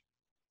much.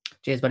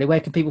 Cheers, buddy.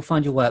 Where can people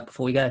find your work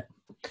before we go?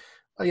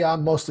 Yeah,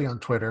 I'm mostly on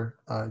Twitter.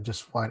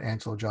 Just find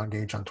Angelo John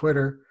Gage on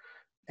Twitter.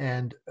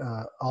 And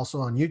also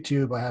on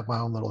YouTube, I have my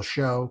own little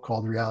show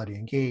called Reality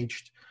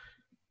Engaged.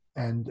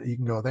 And you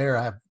can go there.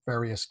 I have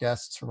various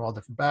guests from all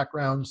different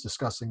backgrounds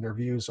discussing their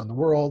views on the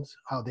world,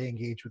 how they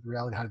engage with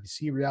reality, how do they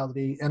see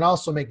reality, and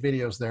also make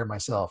videos there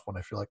myself when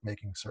I feel like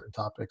making certain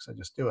topics. I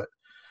just do it.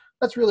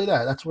 That's really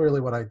that. That's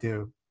really what I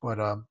do. But,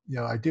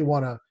 I do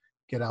want to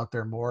get out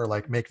there more,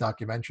 like make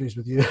documentaries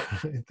with you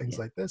and things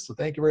like this. So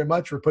thank you very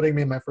much for putting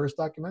me in my first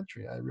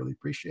documentary. I really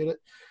appreciate it.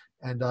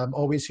 And I'm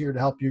always here to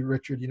help you,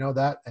 Richard. You know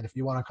that. And if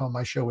you want to come on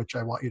my show, which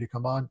I want you to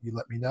come on, you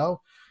let me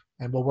know,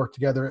 and we'll work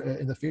together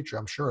in the future.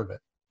 I'm sure of it.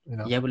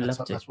 Yeah, we'd love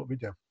to. That's what we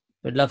do.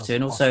 We'd love to.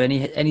 And also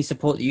any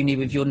support that you need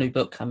with your new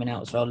book coming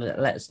out as well,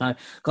 let us know.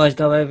 Guys,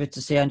 go over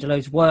to see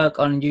Angelo's work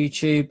on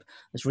YouTube.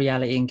 There's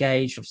Reality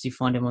Engaged. Obviously,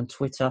 find him on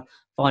Twitter.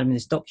 Find him in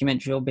this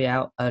documentary. Will be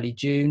out early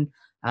June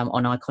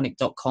on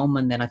iconic.com.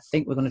 And then I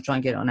think we're going to try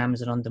and get it on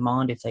Amazon On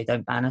Demand if they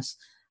don't ban us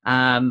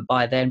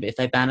by then. But if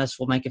they ban us,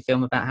 we'll make a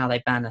film about how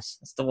they ban us.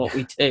 That's what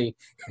we do.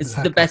 It's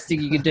the best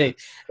thing you can do.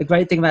 The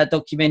great thing about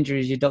documentary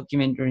is you're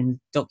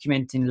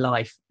documenting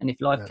life. And if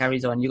life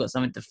carries on, you've got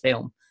something to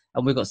film.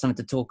 And we've got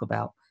something to talk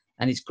about.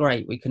 And it's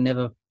great. We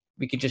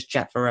could just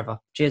chat forever.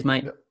 Cheers,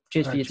 mate.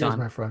 Cheers for your time. Cheers,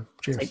 my friend.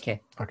 Cheers. Take care.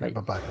 Okay,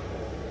 bye-bye.